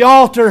me at the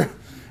altar,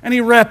 and He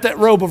wrapped that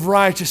robe of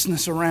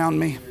righteousness around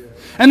me.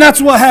 And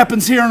that's what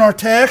happens here in our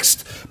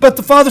text. But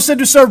the father said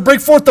to his servant, bring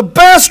forth the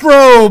best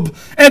robe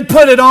and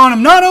put it on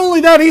him. Not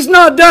only that, he's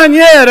not done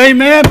yet.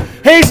 Amen.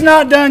 He's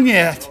not done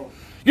yet.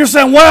 You're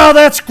saying, wow,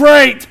 that's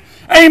great.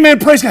 Amen.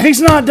 Praise God.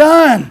 He's not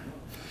done.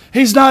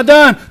 He's not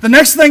done. The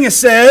next thing it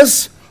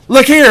says,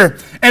 look here,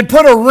 and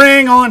put a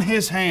ring on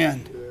his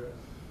hand.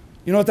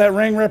 You know what that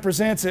ring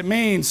represents? It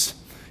means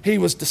he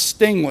was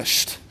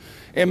distinguished.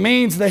 It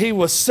means that he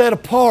was set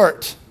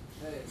apart.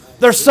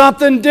 There's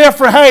something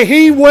different. Hey,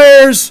 he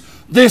wears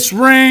this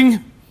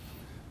ring.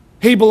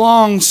 He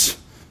belongs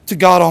to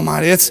God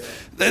Almighty. It's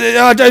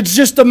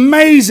just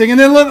amazing. And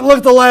then look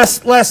at the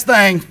last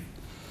thing.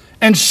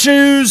 And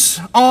shoes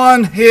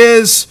on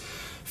his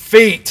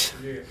feet.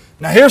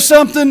 Now here's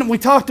something. We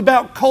talked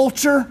about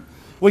culture.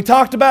 We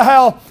talked about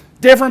how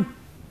different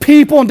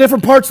people in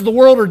different parts of the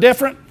world are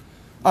different.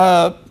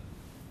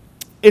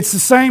 It's the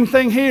same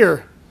thing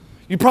here.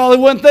 You probably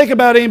wouldn't think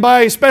about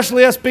anybody,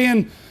 especially us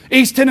being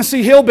East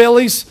Tennessee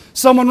hillbillies,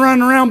 someone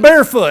running around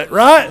barefoot,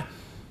 right?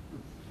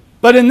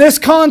 But in this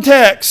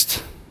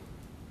context,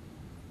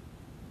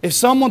 if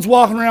someone's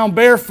walking around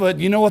barefoot,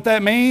 you know what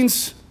that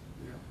means?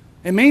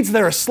 It means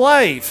they're a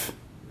slave.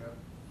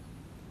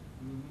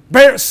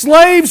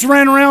 Slaves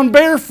ran around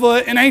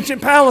barefoot in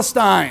ancient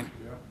Palestine.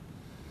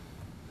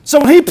 So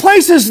when he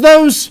places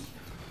those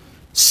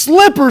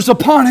slippers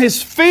upon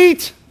his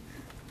feet,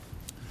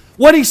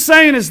 what he's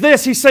saying is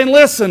this. He's saying,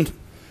 listen,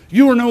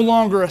 you are no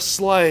longer a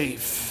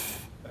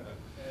slave.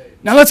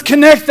 Now let's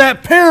connect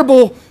that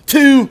parable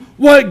to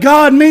what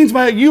God means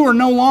by it. You are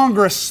no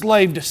longer a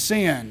slave to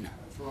sin.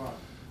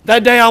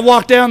 That day I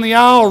walked down the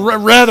aisle, or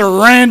rather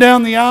ran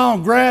down the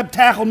aisle and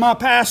tackled my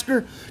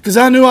pastor because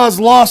I knew I was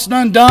lost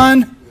and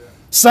undone.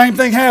 Same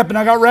thing happened.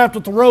 I got wrapped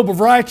with the robe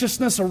of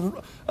righteousness.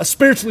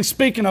 Spiritually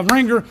speaking, a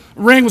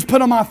ring was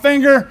put on my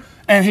finger,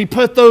 and he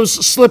put those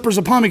slippers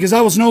upon me because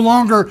I was no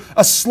longer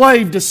a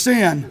slave to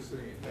sin.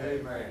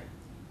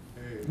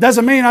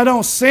 Doesn't mean I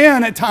don't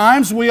sin at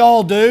times. We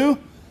all do.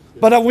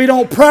 But we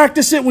don't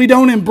practice it. We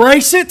don't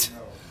embrace it.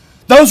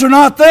 Those are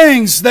not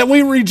things that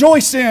we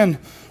rejoice in.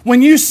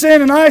 When you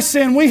sin and I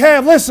sin,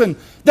 listen,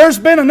 there's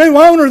been a new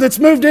owner that's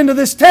moved into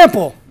this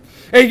temple.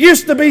 It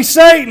used to be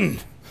Satan.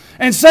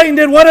 And Satan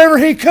did whatever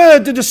he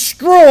could to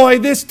destroy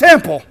this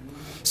temple.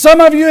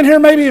 Some of you in here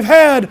maybe have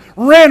had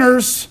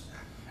renters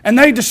and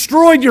they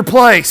destroyed your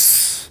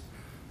place.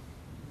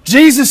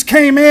 Jesus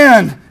came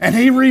in and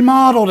he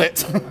remodeled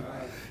it.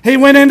 He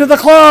went into the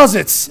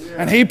closets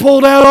and he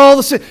pulled out all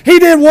the sin. He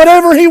did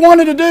whatever he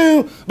wanted to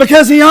do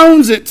because he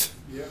owns it.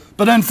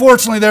 But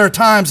unfortunately, there are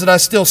times that I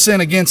still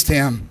sin against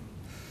him.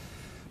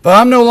 But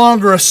I'm no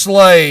longer a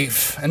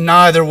slave, and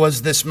neither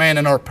was this man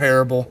in our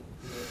parable.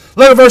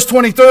 Look at verse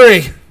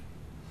 23.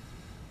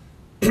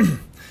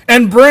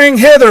 And bring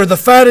hither the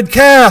fatted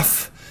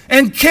calf,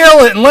 and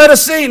kill it, and let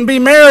us eat and be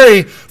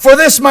merry, for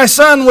this my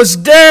son was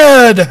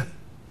dead.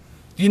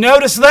 You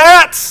notice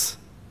that?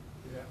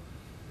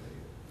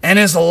 And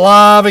is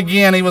alive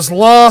again. He was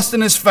lost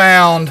and is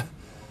found.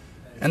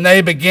 And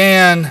they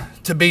began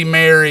to be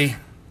merry.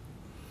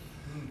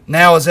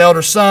 Now his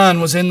elder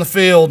son was in the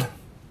field.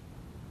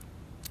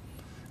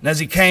 And as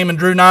he came and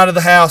drew nigh to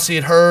the house, he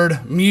had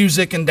heard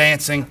music and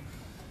dancing.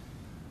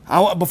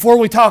 Before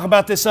we talk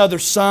about this other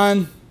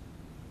son,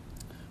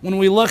 when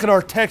we look at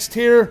our text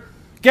here,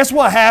 guess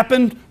what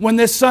happened when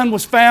this son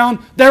was found?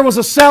 There was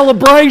a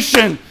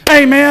celebration.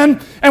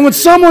 Amen. And when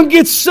someone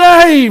gets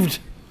saved,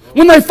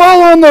 when they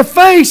fall on their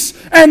face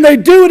and they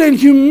do it in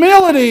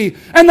humility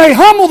and they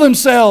humble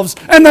themselves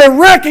and they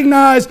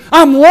recognize,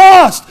 I'm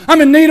lost,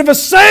 I'm in need of a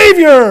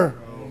Savior.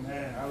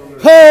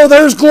 Oh,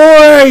 there's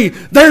glory.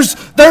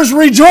 There's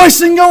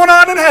rejoicing going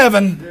on in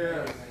heaven.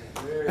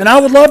 And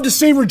I would love to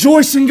see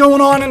rejoicing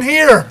going on in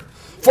here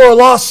for a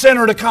lost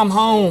sinner to come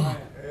home.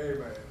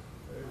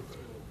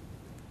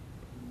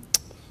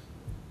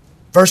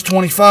 Verse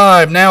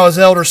 25, now his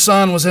elder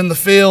son was in the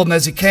field, and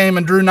as he came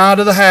and drew nigh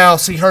to the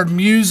house, he heard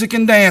music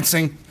and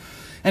dancing.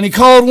 And he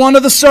called one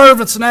of the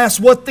servants and asked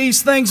what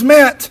these things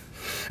meant.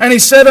 And he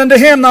said unto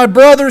him, thy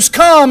brother is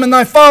come, and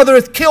thy father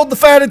hath killed the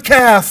fatted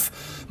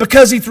calf,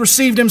 because he hath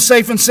received him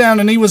safe and sound.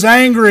 And he was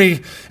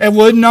angry and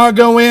would not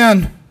go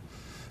in.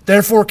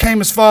 Therefore came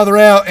his father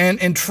out and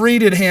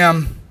entreated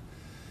him.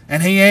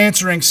 And he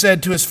answering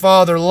said to his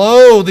father,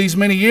 lo, these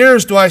many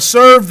years do I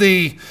serve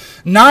thee,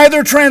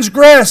 neither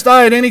transgressed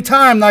I at any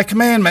time thy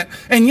commandment,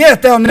 and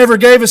yet thou never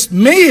gavest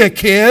me a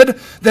kid,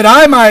 that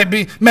I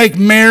might make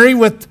merry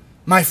with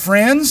my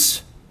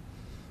friends.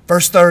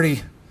 Verse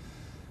 30,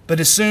 but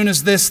as soon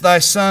as this thy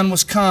son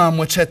was come,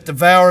 which hath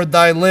devoured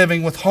thy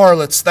living with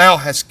harlots, thou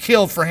hast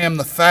killed for him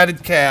the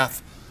fatted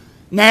calf.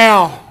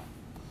 Now,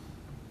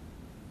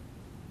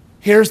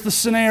 here's the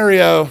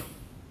scenario.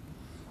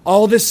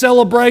 All this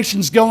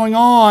celebration's going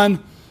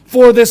on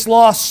for this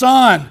lost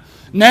son.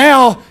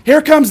 Now,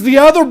 here comes the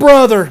other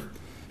brother.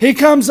 He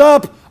comes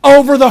up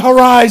over the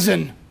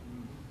horizon.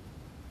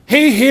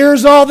 He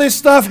hears all this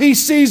stuff. He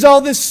sees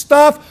all this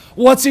stuff.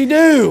 What's he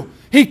do?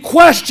 He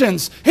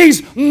questions.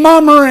 He's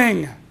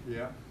murmuring.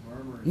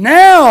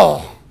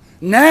 Now,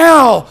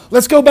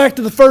 let's go back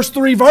to the first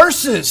 3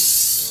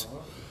 verses.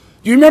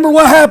 You remember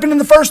what happened in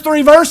the first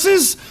 3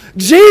 verses?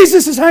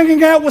 Jesus is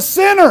hanging out with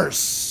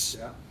sinners.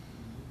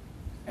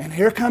 And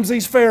here comes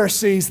these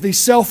Pharisees, these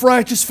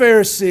self-righteous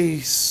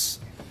Pharisees.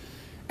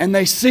 And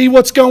they see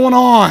what's going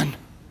on.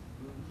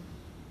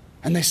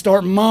 And they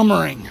start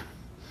murmuring.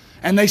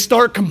 And they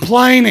start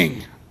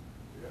complaining.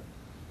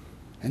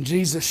 And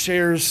Jesus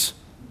shares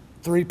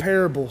 3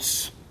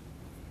 parables.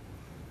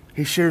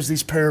 He shares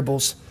these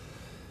parables.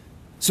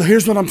 So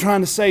here's what I'm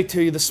trying to say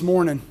to you this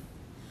morning.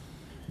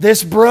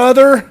 This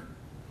brother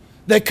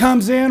that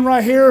comes in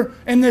right here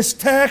in this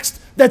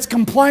text that's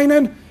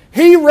complaining,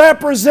 he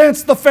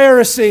represents the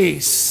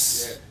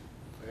Pharisees.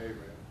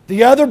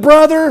 The other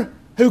brother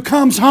who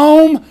comes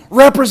home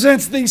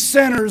represents these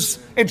sinners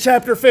in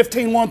chapter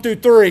 15, 1 through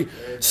 3.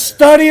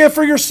 Study it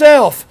for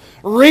yourself.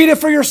 Read it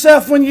for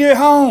yourself when you get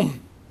home.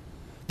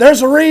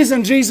 There's a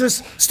reason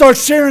Jesus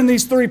starts sharing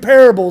these 3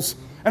 parables.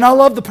 And I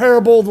love the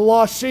parable of the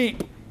lost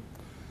sheep.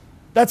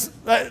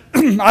 I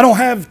don't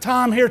have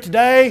time here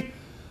today,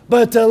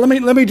 but let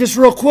me just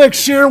real quick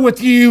share with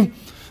you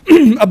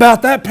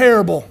about that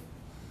parable.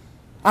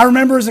 I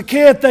remember as a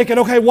kid thinking,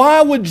 okay,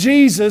 why would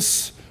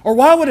Jesus, or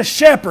why would a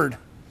shepherd,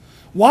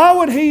 why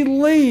would he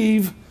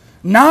leave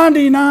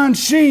 99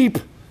 sheep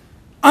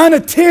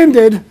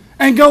unattended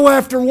and go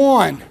after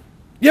one?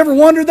 You ever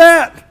wondered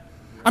that?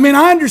 I mean,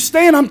 I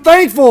understand, I'm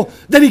thankful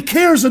that he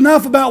cares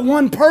enough about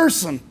one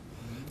person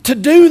to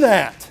do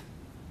that.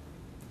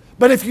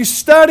 But if you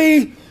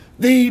study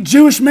the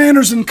Jewish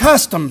manners and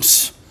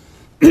customs,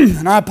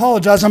 and I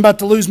apologize, I'm about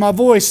to lose my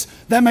voice.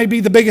 That may be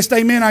the biggest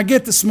amen I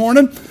get this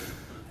morning.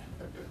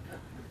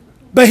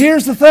 But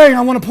here's the thing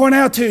I want to point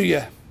out to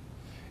you.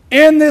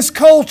 In this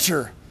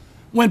culture,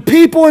 when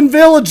people in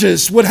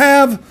villages would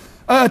have,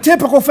 a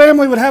typical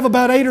family would have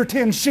about 8 or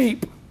 10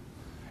 sheep.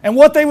 And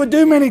what they would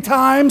do many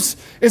times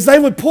is they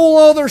would pull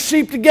all their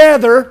sheep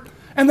together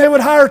and they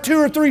would hire 2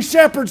 or 3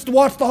 shepherds to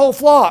watch the whole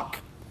flock.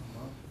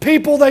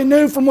 People they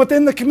knew from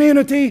within the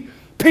community,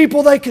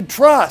 people they could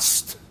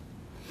trust.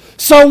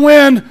 So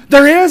when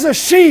there is a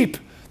sheep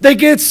that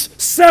gets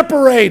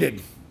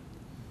separated,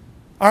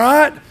 all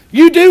right,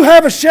 you do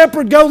have a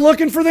shepherd go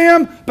looking for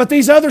them, but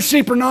these other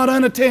sheep are not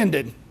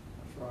unattended.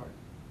 That's right.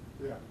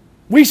 Yeah.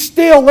 We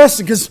still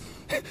listen, because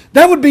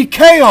that would be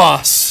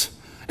chaos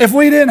if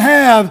we didn't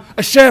have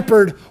a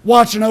shepherd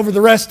watching over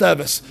the rest of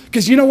us.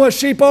 Because you know what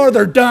sheep are?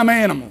 They're dumb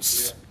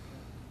animals.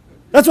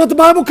 That's what the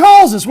Bible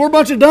calls us. We're a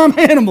bunch of dumb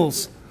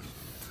animals.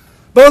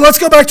 But let's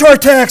go back to our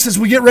text as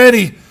we get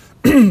ready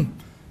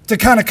to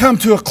kind of come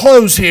to a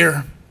close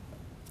here.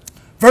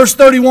 Verse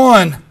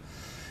 31,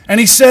 and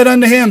he said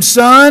unto him,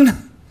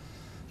 Son,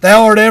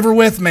 thou art ever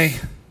with me,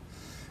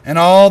 and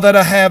all that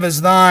I have is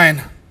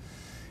thine.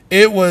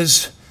 It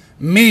was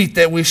meet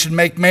that we should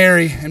make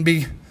merry and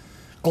be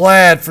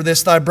glad, for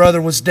this thy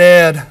brother was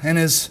dead and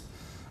is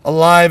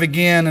alive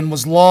again, and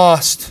was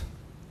lost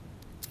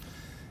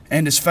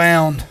and is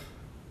found.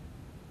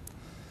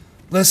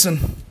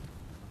 Listen,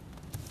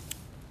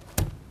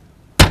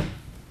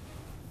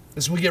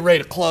 as we get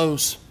ready to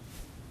close,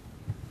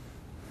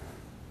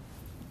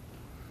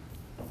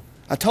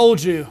 I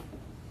told you,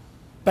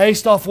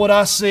 based off what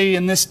I see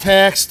in this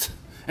text,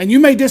 and you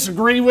may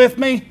disagree with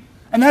me,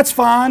 and that's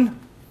fine.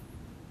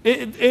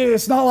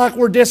 It's not like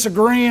we're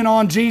disagreeing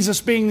on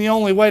Jesus being the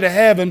only way to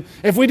heaven.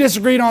 If we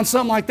disagreed on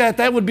something like that,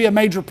 that would be a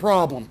major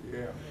problem.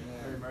 Yeah.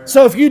 Amen.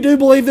 So if you do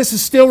believe this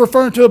is still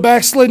referring to a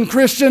backslidden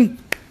Christian,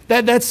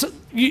 that's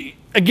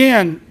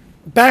again,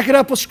 back it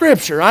up with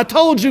Scripture. I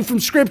told you from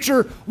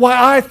Scripture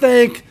why I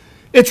think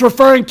it's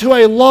referring to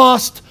a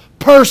lost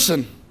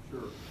person.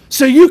 Sure.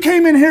 So you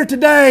came in here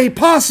today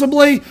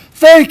possibly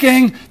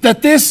thinking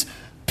that this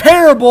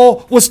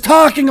parable was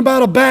talking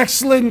about a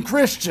backslidden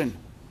Christian.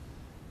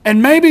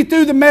 And maybe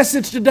through the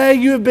message today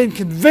you have been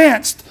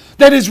convinced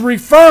that it's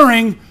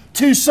referring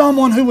to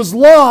someone who was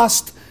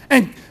lost,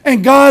 and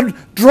God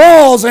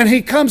draws and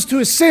he comes to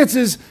his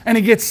senses and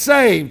he gets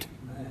saved.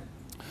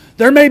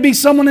 There may be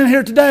someone in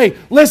here today.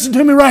 Listen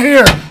to me right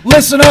here.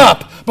 Listen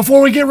up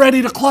before we get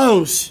ready to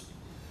close.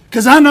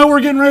 Because I know we're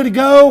getting ready to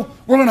go.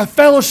 We're going to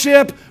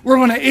fellowship. We're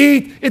going to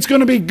eat. It's going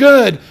to be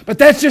good. But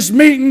that's just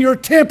meeting your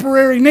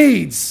temporary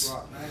needs.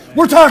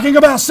 We're talking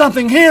about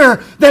something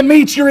here that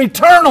meets your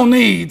eternal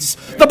needs.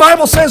 The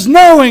Bible says,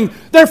 knowing,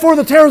 therefore,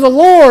 the terror of the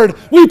Lord,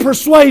 we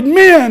persuade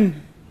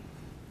men.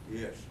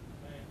 Yes.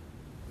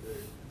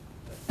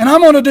 And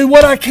I'm going to do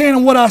what I can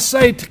and what I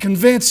say to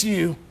convince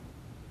you.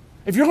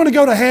 If you're going to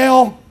go to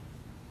hell,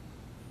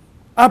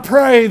 I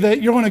pray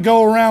that you're going to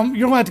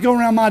have to go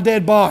around my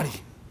dead body.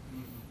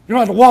 You're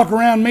going to have to walk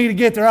around me to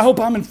get there. I hope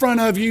I'm in front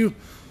of you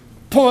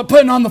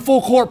putting on the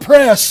full court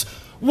press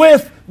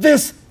with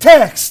this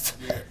text,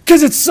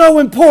 because it's so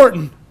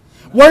important.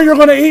 Where you're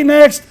going to eat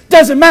next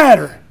doesn't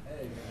matter.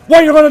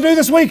 What you're going to do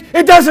this week,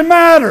 it doesn't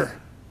matter.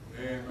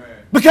 Amen.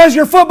 Because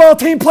your football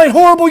team played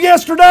horrible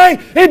yesterday,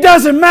 it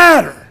doesn't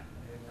matter.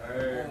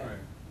 Amen.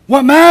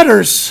 What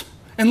matters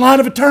in light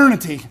of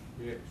eternity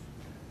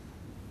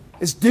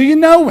is, do you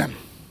know Him?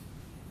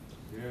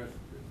 Yes.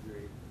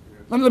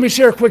 Let me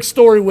share a quick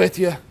story with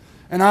you,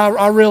 and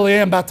I really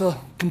am about to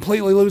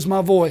completely lose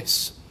my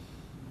voice.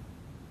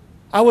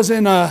 I was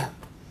in a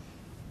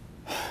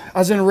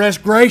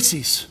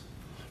Gracie's.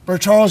 Brother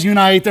Charles, you and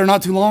I ate there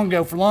not too long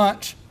ago for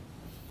lunch.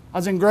 I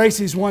was in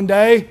Gracie's one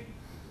day,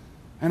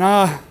 and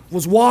I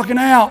was walking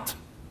out,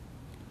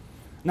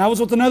 and I was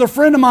with another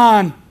friend of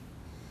mine,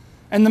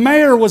 and the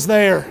mayor was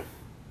there.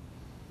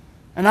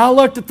 And I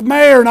looked at the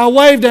mayor, and I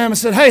waved at him and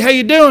said, "Hey, how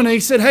you doing?" And he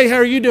said, "Hey, how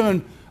are you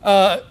doing,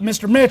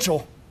 Mr.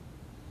 Mitchell?"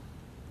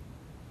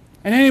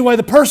 And anyway,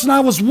 the person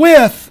I was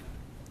with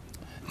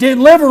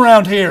didn't live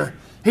around here.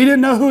 He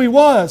didn't know who he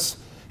was.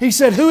 He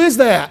said, "Who is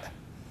that?"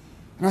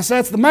 And I said,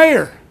 "That's the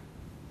mayor."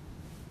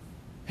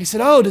 He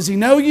said, "Oh, does he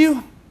know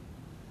you?"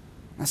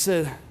 I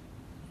said,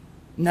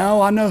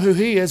 "No, I know who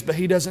he is, but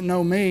he doesn't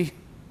know me."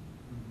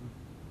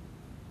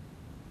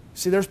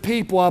 See, there's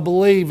people, I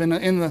believe, in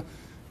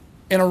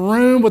a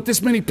room with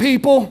this many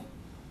people.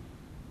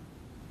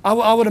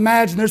 I would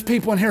imagine there's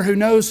people in here who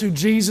knows who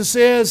Jesus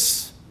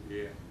is,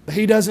 but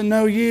he doesn't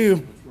know you.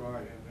 That's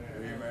right.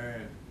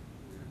 Amen.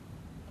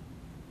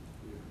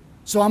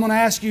 So I'm going to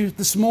ask you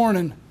this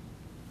morning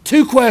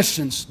 2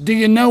 questions. Do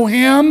you know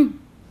Him?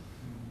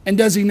 And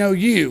does He know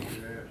you?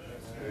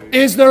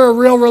 Is there a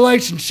real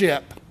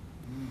relationship?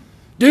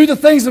 Do the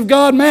things of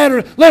God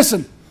matter?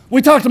 Listen,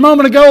 we talked a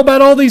moment ago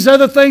about all these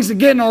other things that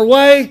get in our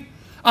way.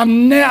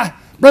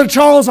 Brother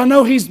Charles, I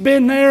know he's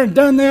been there and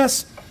done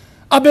this.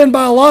 I've been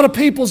by a lot of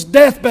people's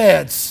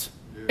deathbeds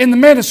in the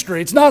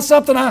ministry. It's not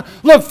something I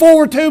look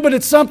forward to, but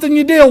it's something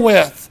you deal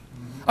with.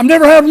 I've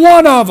never had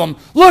one of them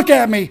look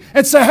at me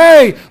and say,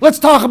 "Hey, let's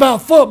talk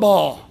about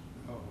football.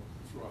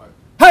 That's right.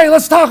 Hey,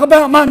 let's talk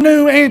about my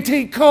new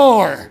antique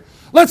car.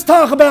 Let's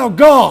talk about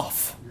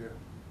golf." Yeah.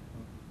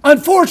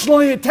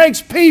 Unfortunately, it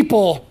takes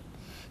people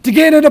to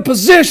get in a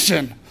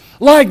position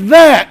like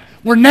that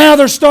where now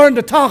they're starting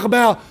to talk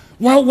about,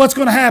 well, what's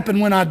going to happen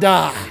when I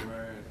die.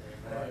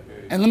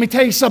 And let me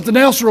tell you something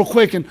else real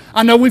quick, and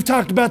I know we've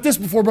talked about this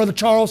before, Brother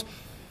Charles.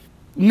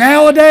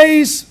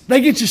 Nowadays,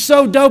 they get you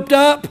so doped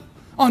up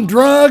on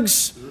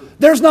drugs,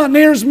 there's not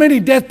near as many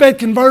deathbed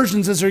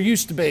conversions as there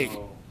used to be.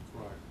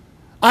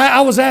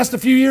 I was asked a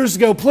few years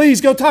ago, please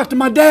go talk to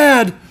my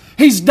dad.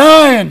 He's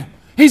dying.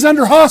 He's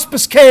under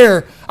hospice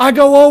care. I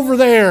go over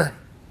there.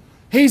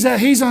 He's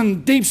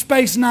on Deep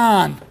Space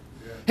Nine.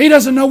 He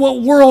doesn't know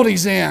what world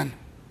he's in.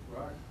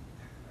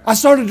 I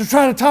started to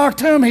try to talk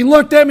to him. He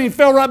looked at me and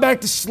fell right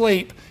back to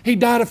sleep. He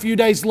died a few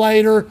days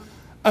later,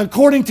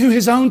 according to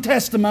his own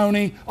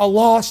testimony, a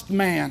lost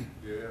man.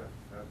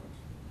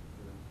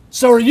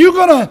 So are you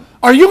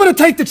gonna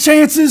take the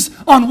chances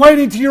on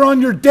waiting till you're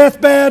on your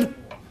deathbed?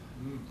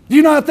 Do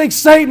you not think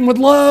Satan would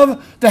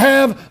love to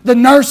have the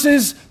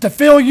nurses to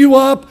fill you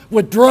up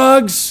with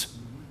drugs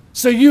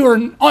so you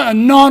are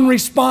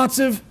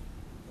non-responsive?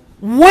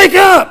 Wake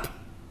up!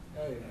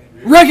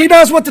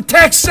 Recognize what the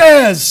text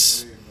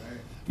says.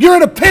 You're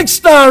in a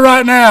pigsty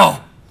right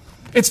now.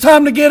 It's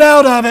time to get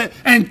out of it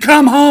and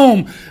come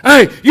home.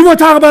 Hey, you want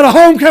to talk about a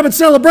homecoming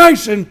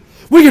celebration?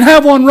 We can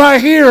have one right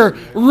here,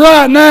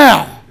 right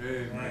now.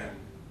 Amen.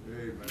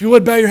 If you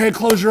would, bow your head,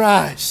 close your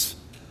eyes.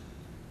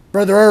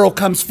 Brother Earl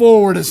comes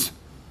forward, is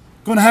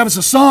going to have us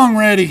a song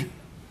ready.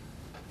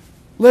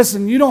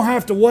 Listen, you don't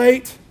have to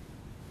wait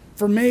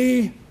for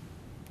me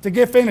to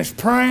get finished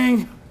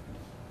praying.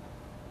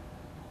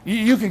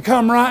 You can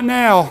come right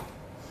now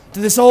to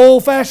this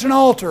old-fashioned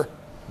altar.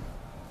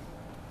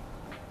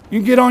 You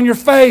can get on your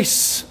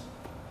face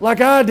like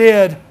I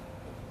did,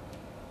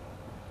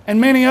 and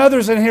many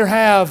others in here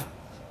have.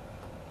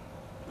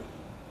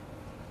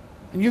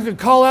 And you can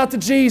call out to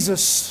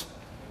Jesus.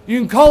 You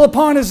can call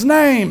upon His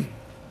name,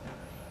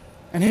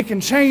 and He can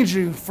change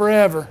you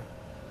forever.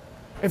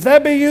 If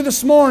that be you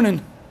this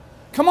morning,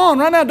 come on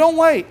right now. Don't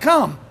wait.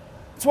 Come.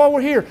 That's why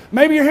we're here.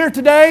 Maybe you're here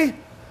today.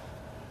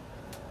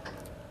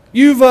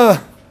 You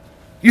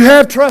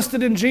have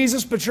trusted in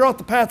Jesus, but you're off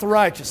the path of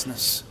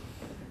righteousness.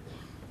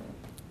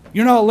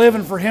 You're not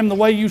living for Him the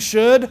way you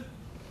should.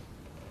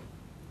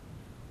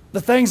 The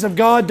things of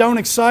God don't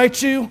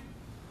excite you.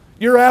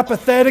 You're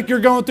apathetic. You're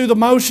going through the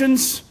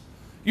motions.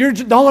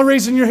 The only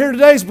reason you're here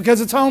today is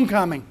because it's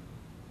homecoming.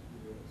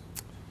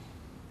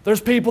 There's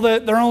people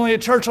that they're only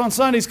at church on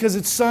Sundays because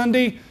it's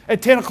Sunday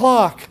at 10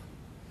 o'clock.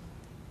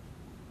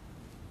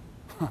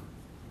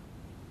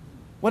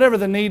 Whatever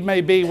the need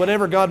may be,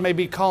 whatever God may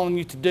be calling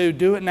you to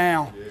do it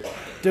now.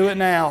 Do it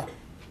now.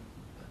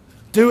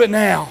 Do it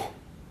now.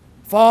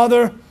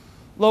 Father,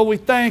 Lord, we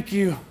thank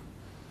You.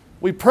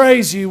 We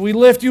praise You. We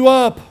lift You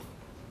up.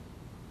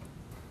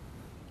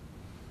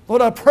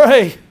 Lord, I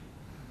pray,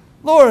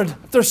 Lord,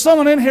 if there's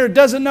someone in here that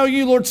doesn't know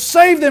You, Lord,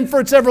 save them for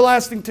it's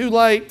everlasting too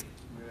late.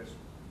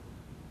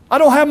 I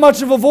don't have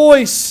much of a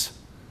voice,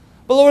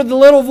 but Lord, the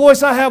little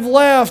voice I have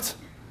left,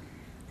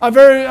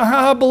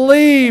 I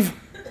believe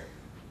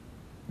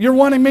You're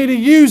wanting me to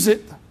use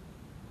it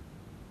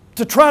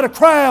to try to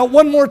cry out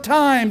one more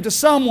time to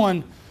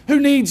someone who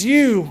needs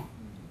You.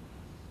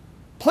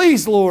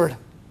 Please, Lord,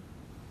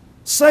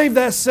 save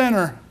that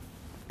sinner.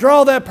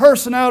 Draw that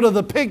person out of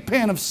the pig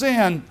pen of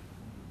sin.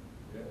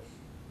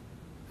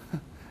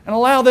 And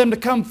allow them to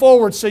come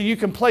forward so You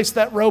can place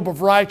that robe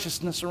of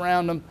righteousness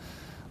around them.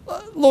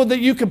 Lord, that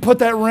You can put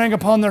that ring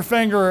upon their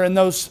finger and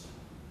those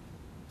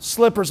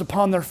slippers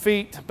upon their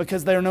feet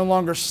because they are no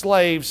longer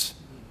slaves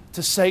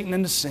to Satan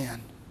and to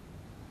sin.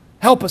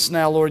 Help us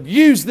now, Lord.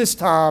 Use this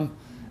time,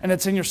 and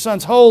it's in Your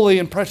Son's holy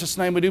and precious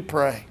name we do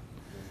pray.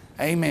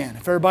 Amen.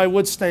 If everybody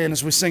would stand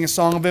as we sing a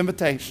song of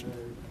invitation.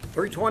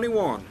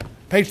 321.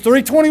 Page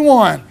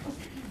 321.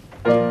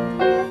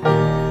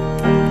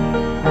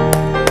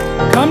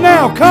 Come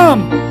now,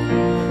 come.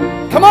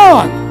 Come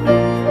on.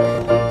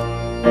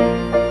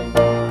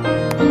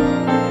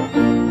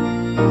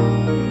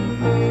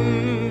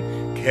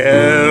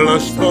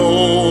 Careless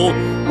soul,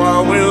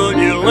 why will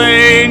you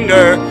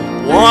linger,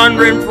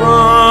 wandering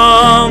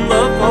from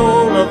the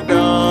fold of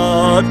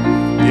God?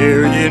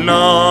 Hear ye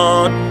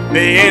not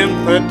the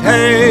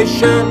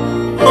invitation,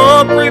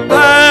 oh,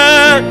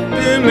 prepare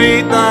to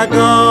meet thy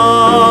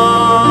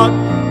God.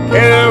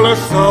 Careless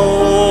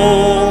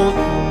soul,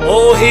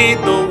 oh, heed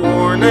the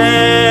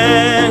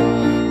warning,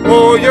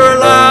 for your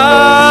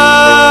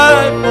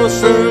life will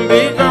soon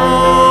be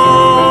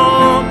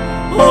gone.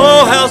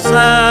 Oh, how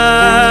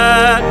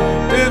sad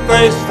to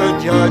face the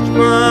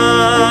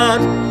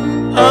judgment,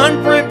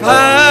 unprepared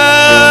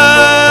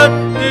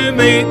to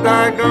meet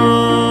thy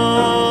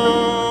God.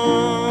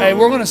 Hey,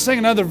 we're going to sing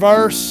another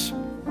verse,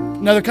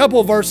 another couple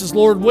of verses,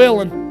 Lord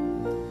willing.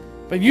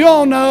 But you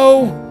all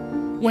know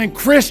when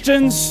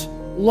Christians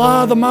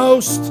lie the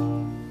most,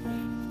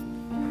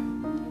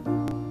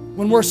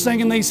 when we're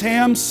singing these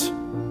hymns.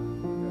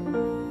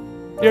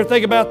 You ever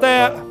think about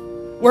that?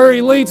 Where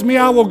He leads me,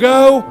 I will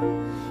go.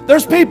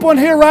 There's people in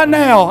here right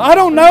now. I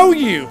don't know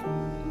you.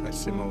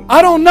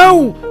 I don't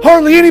know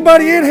hardly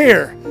anybody in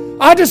here.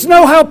 I just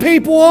know how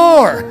people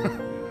are.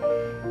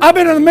 I've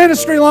been in the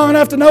ministry long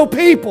enough to know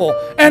people,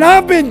 and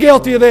I've been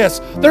guilty of this.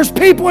 There's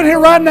people in here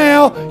right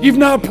now, you've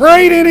not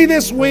prayed any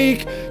this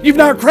week, you've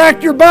not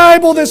cracked your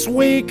Bible this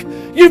week,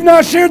 you've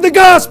not shared the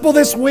gospel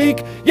this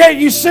week, yet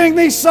you sing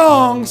these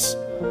songs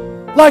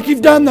like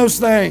you've done those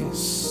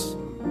things.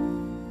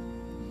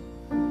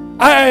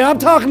 I'm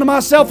talking to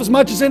myself as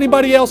much as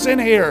anybody else in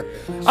here.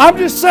 I'm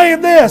just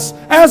saying this,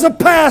 as a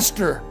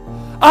pastor,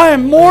 I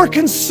am more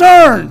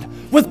concerned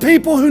with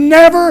people who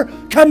never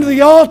come to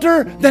the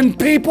altar than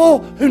people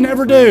who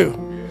never do.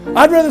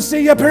 I'd rather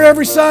see you up here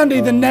every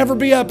Sunday than never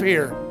be up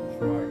here.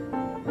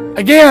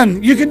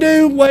 Again, you can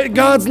do what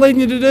God's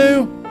leading you to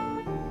do.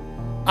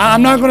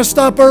 I'm not going to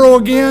stop Earl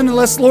again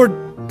unless the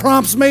Lord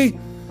prompts me,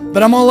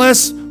 but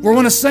we're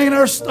going to sing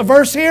a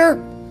verse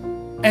here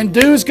and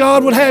do as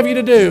God would have you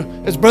to do,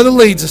 as Brother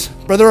leads us.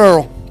 Brother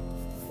Earl.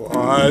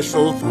 Why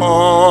so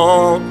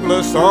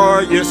thoughtless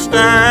are you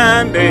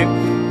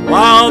standing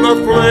while the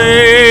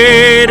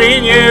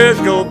fleeting years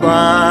go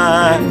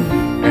by,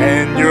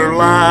 and your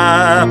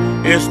life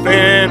is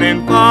spent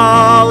in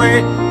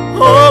folly?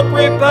 Oh,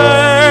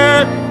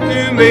 prepare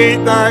to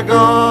meet thy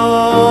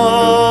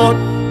God.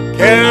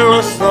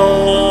 Careless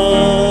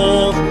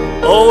souls,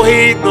 oh,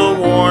 heed the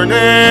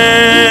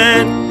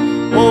warning,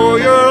 for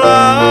your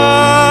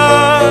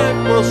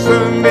life will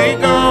soon be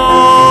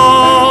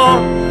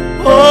gone.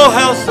 Oh,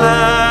 how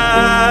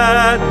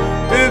sad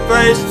to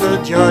face the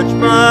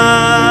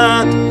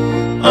judgment